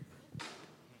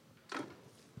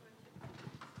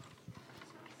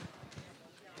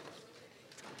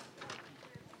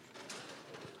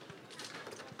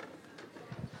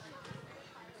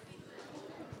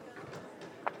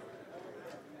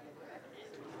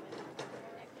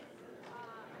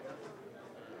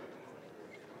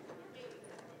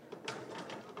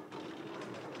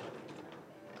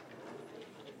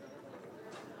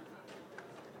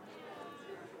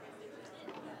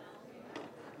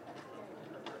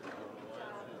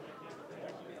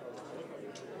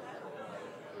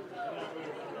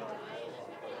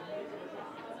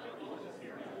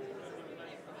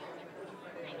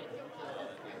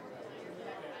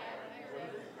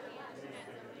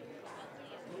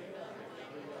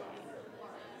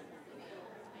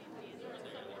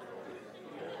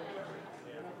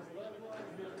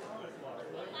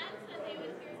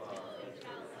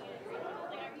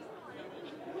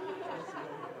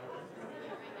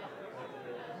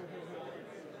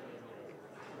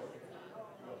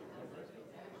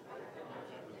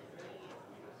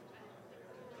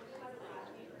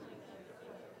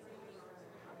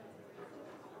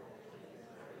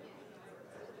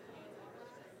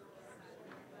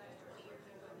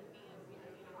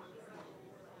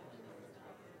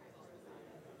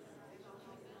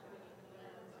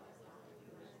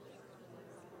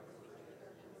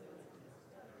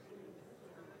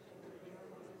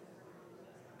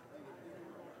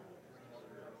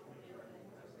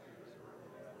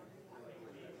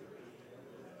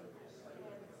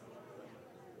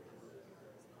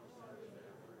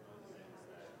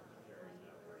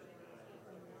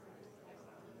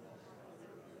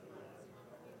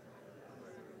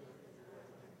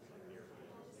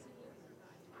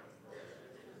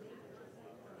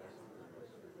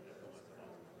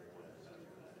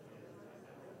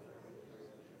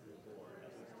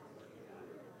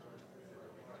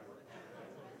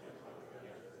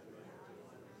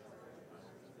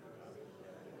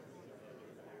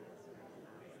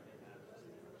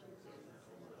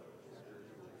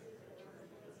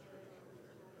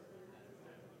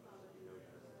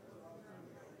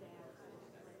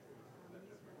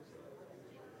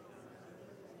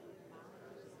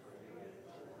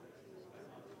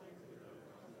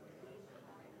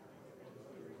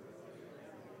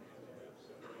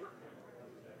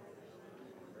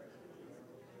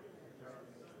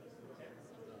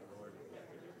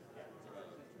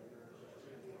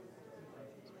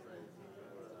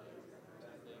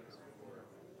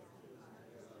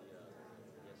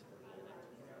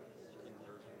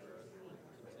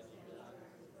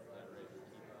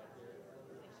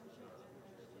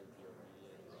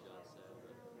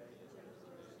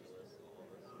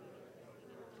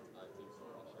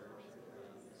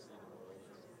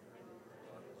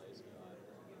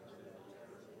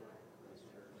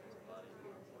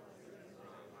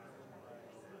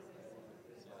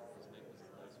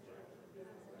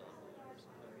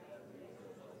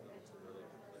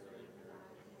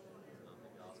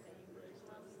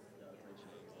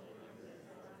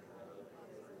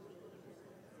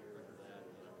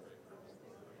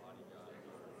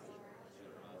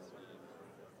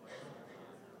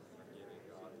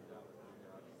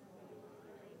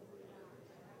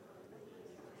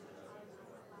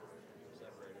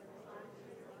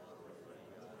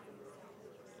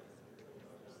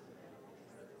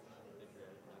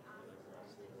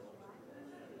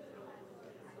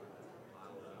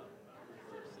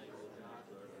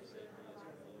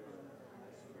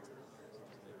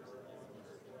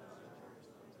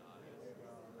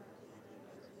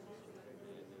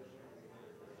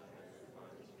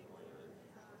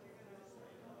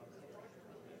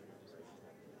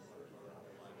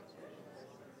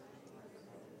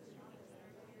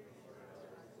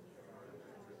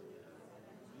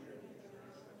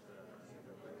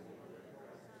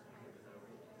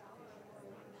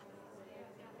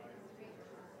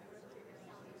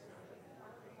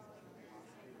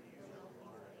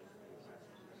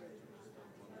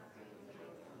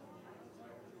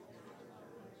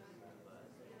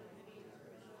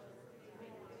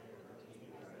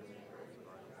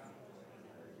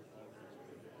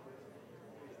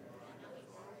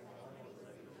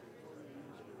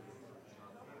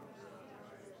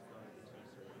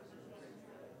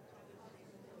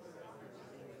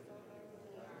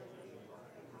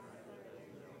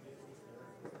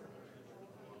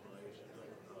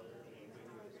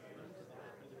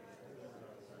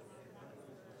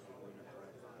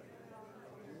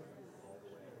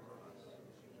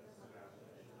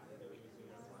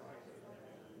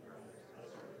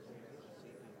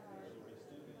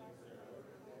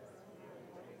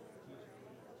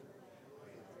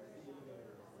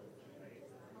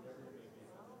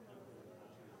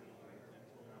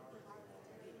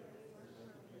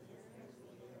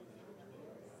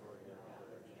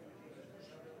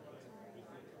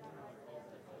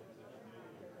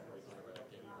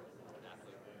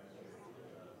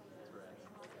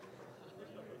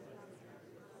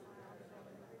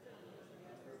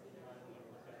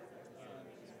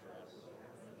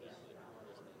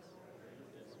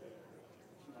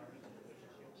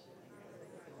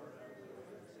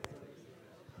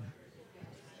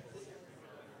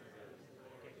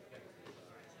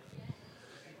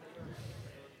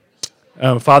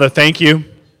 Father, thank you.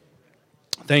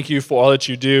 Thank you for all that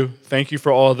you do. Thank you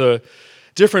for all the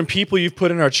different people you've put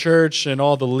in our church and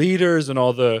all the leaders and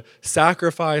all the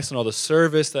sacrifice and all the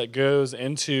service that goes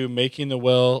into making the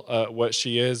well what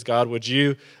she is. God, would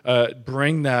you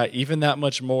bring that, even that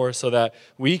much more, so that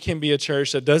we can be a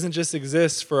church that doesn't just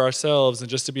exist for ourselves and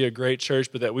just to be a great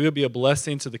church, but that we would be a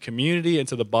blessing to the community and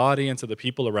to the body and to the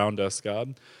people around us,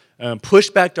 God. Push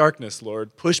back darkness,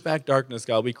 Lord. Push back darkness,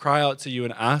 God. We cry out to you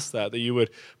and ask that you would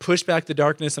push back the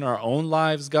darkness in our own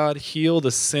lives, God. Heal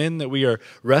the sin that we are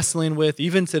wrestling with,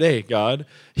 even today, God.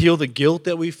 Heal the guilt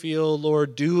that we feel,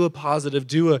 Lord. Do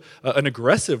an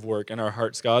aggressive work in our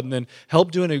hearts, God. And then help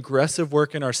do an aggressive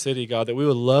work in our city, God, that we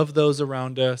would love those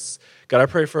around us. God, I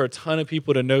pray for a ton of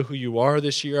people to know who you are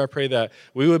this year. I pray that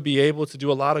we would be able to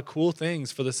do a lot of cool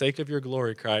things for the sake of your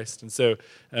glory, Christ. And so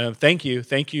thank you.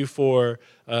 Thank you for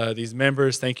these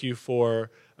members. Thank you for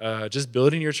just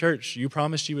building your church. You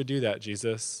promised you would do that,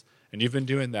 Jesus, and you've been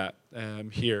doing that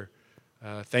here.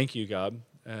 Thank you, God.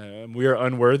 We are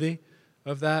unworthy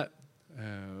of that.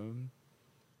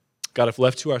 God, if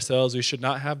left to ourselves, we should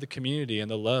not have the community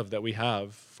and the love that we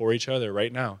have for each other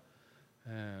right now.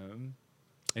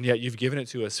 And yet you've given it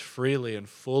to us freely and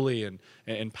fully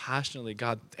and passionately.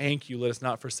 God, thank you. Let us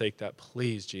not forsake that,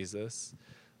 please, Jesus.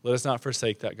 Let us not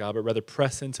forsake that, God, but rather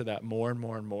press into that more and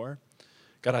more and more.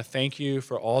 God, I thank you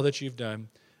for all that you've done.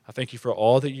 I thank you for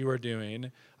all that you are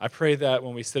doing. I pray that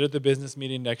when we sit at the business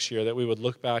meeting next year, that we would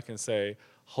look back and say,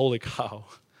 holy cow,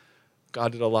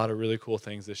 God did a lot of really cool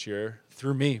things this year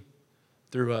through me.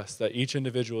 Through us, that each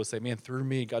individual will say, man, through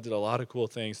me, God did a lot of cool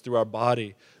things. Through our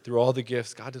body, through all the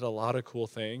gifts, God did a lot of cool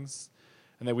things.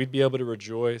 And that we'd be able to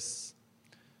rejoice.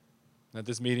 That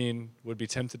this meeting would be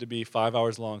tempted to be 5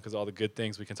 hours long because of all the good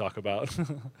things we can talk about.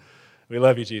 We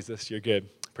love you, Jesus. You're good.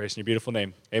 Praise in your beautiful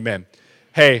name. Amen.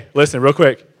 Hey, listen, real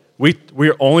quick.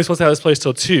 We're only supposed to have this place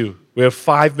till 2. We have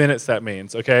 5 minutes, that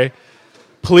means, okay?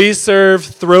 Please serve,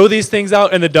 throw these things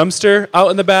out in the dumpster out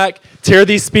in the back, tear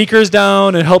these speakers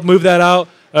down and help move that out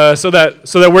so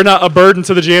that we're not a burden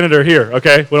to the janitor here,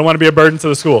 okay? We don't want to be a burden to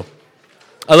the school.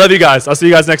 I love you guys. I'll see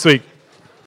you guys next week.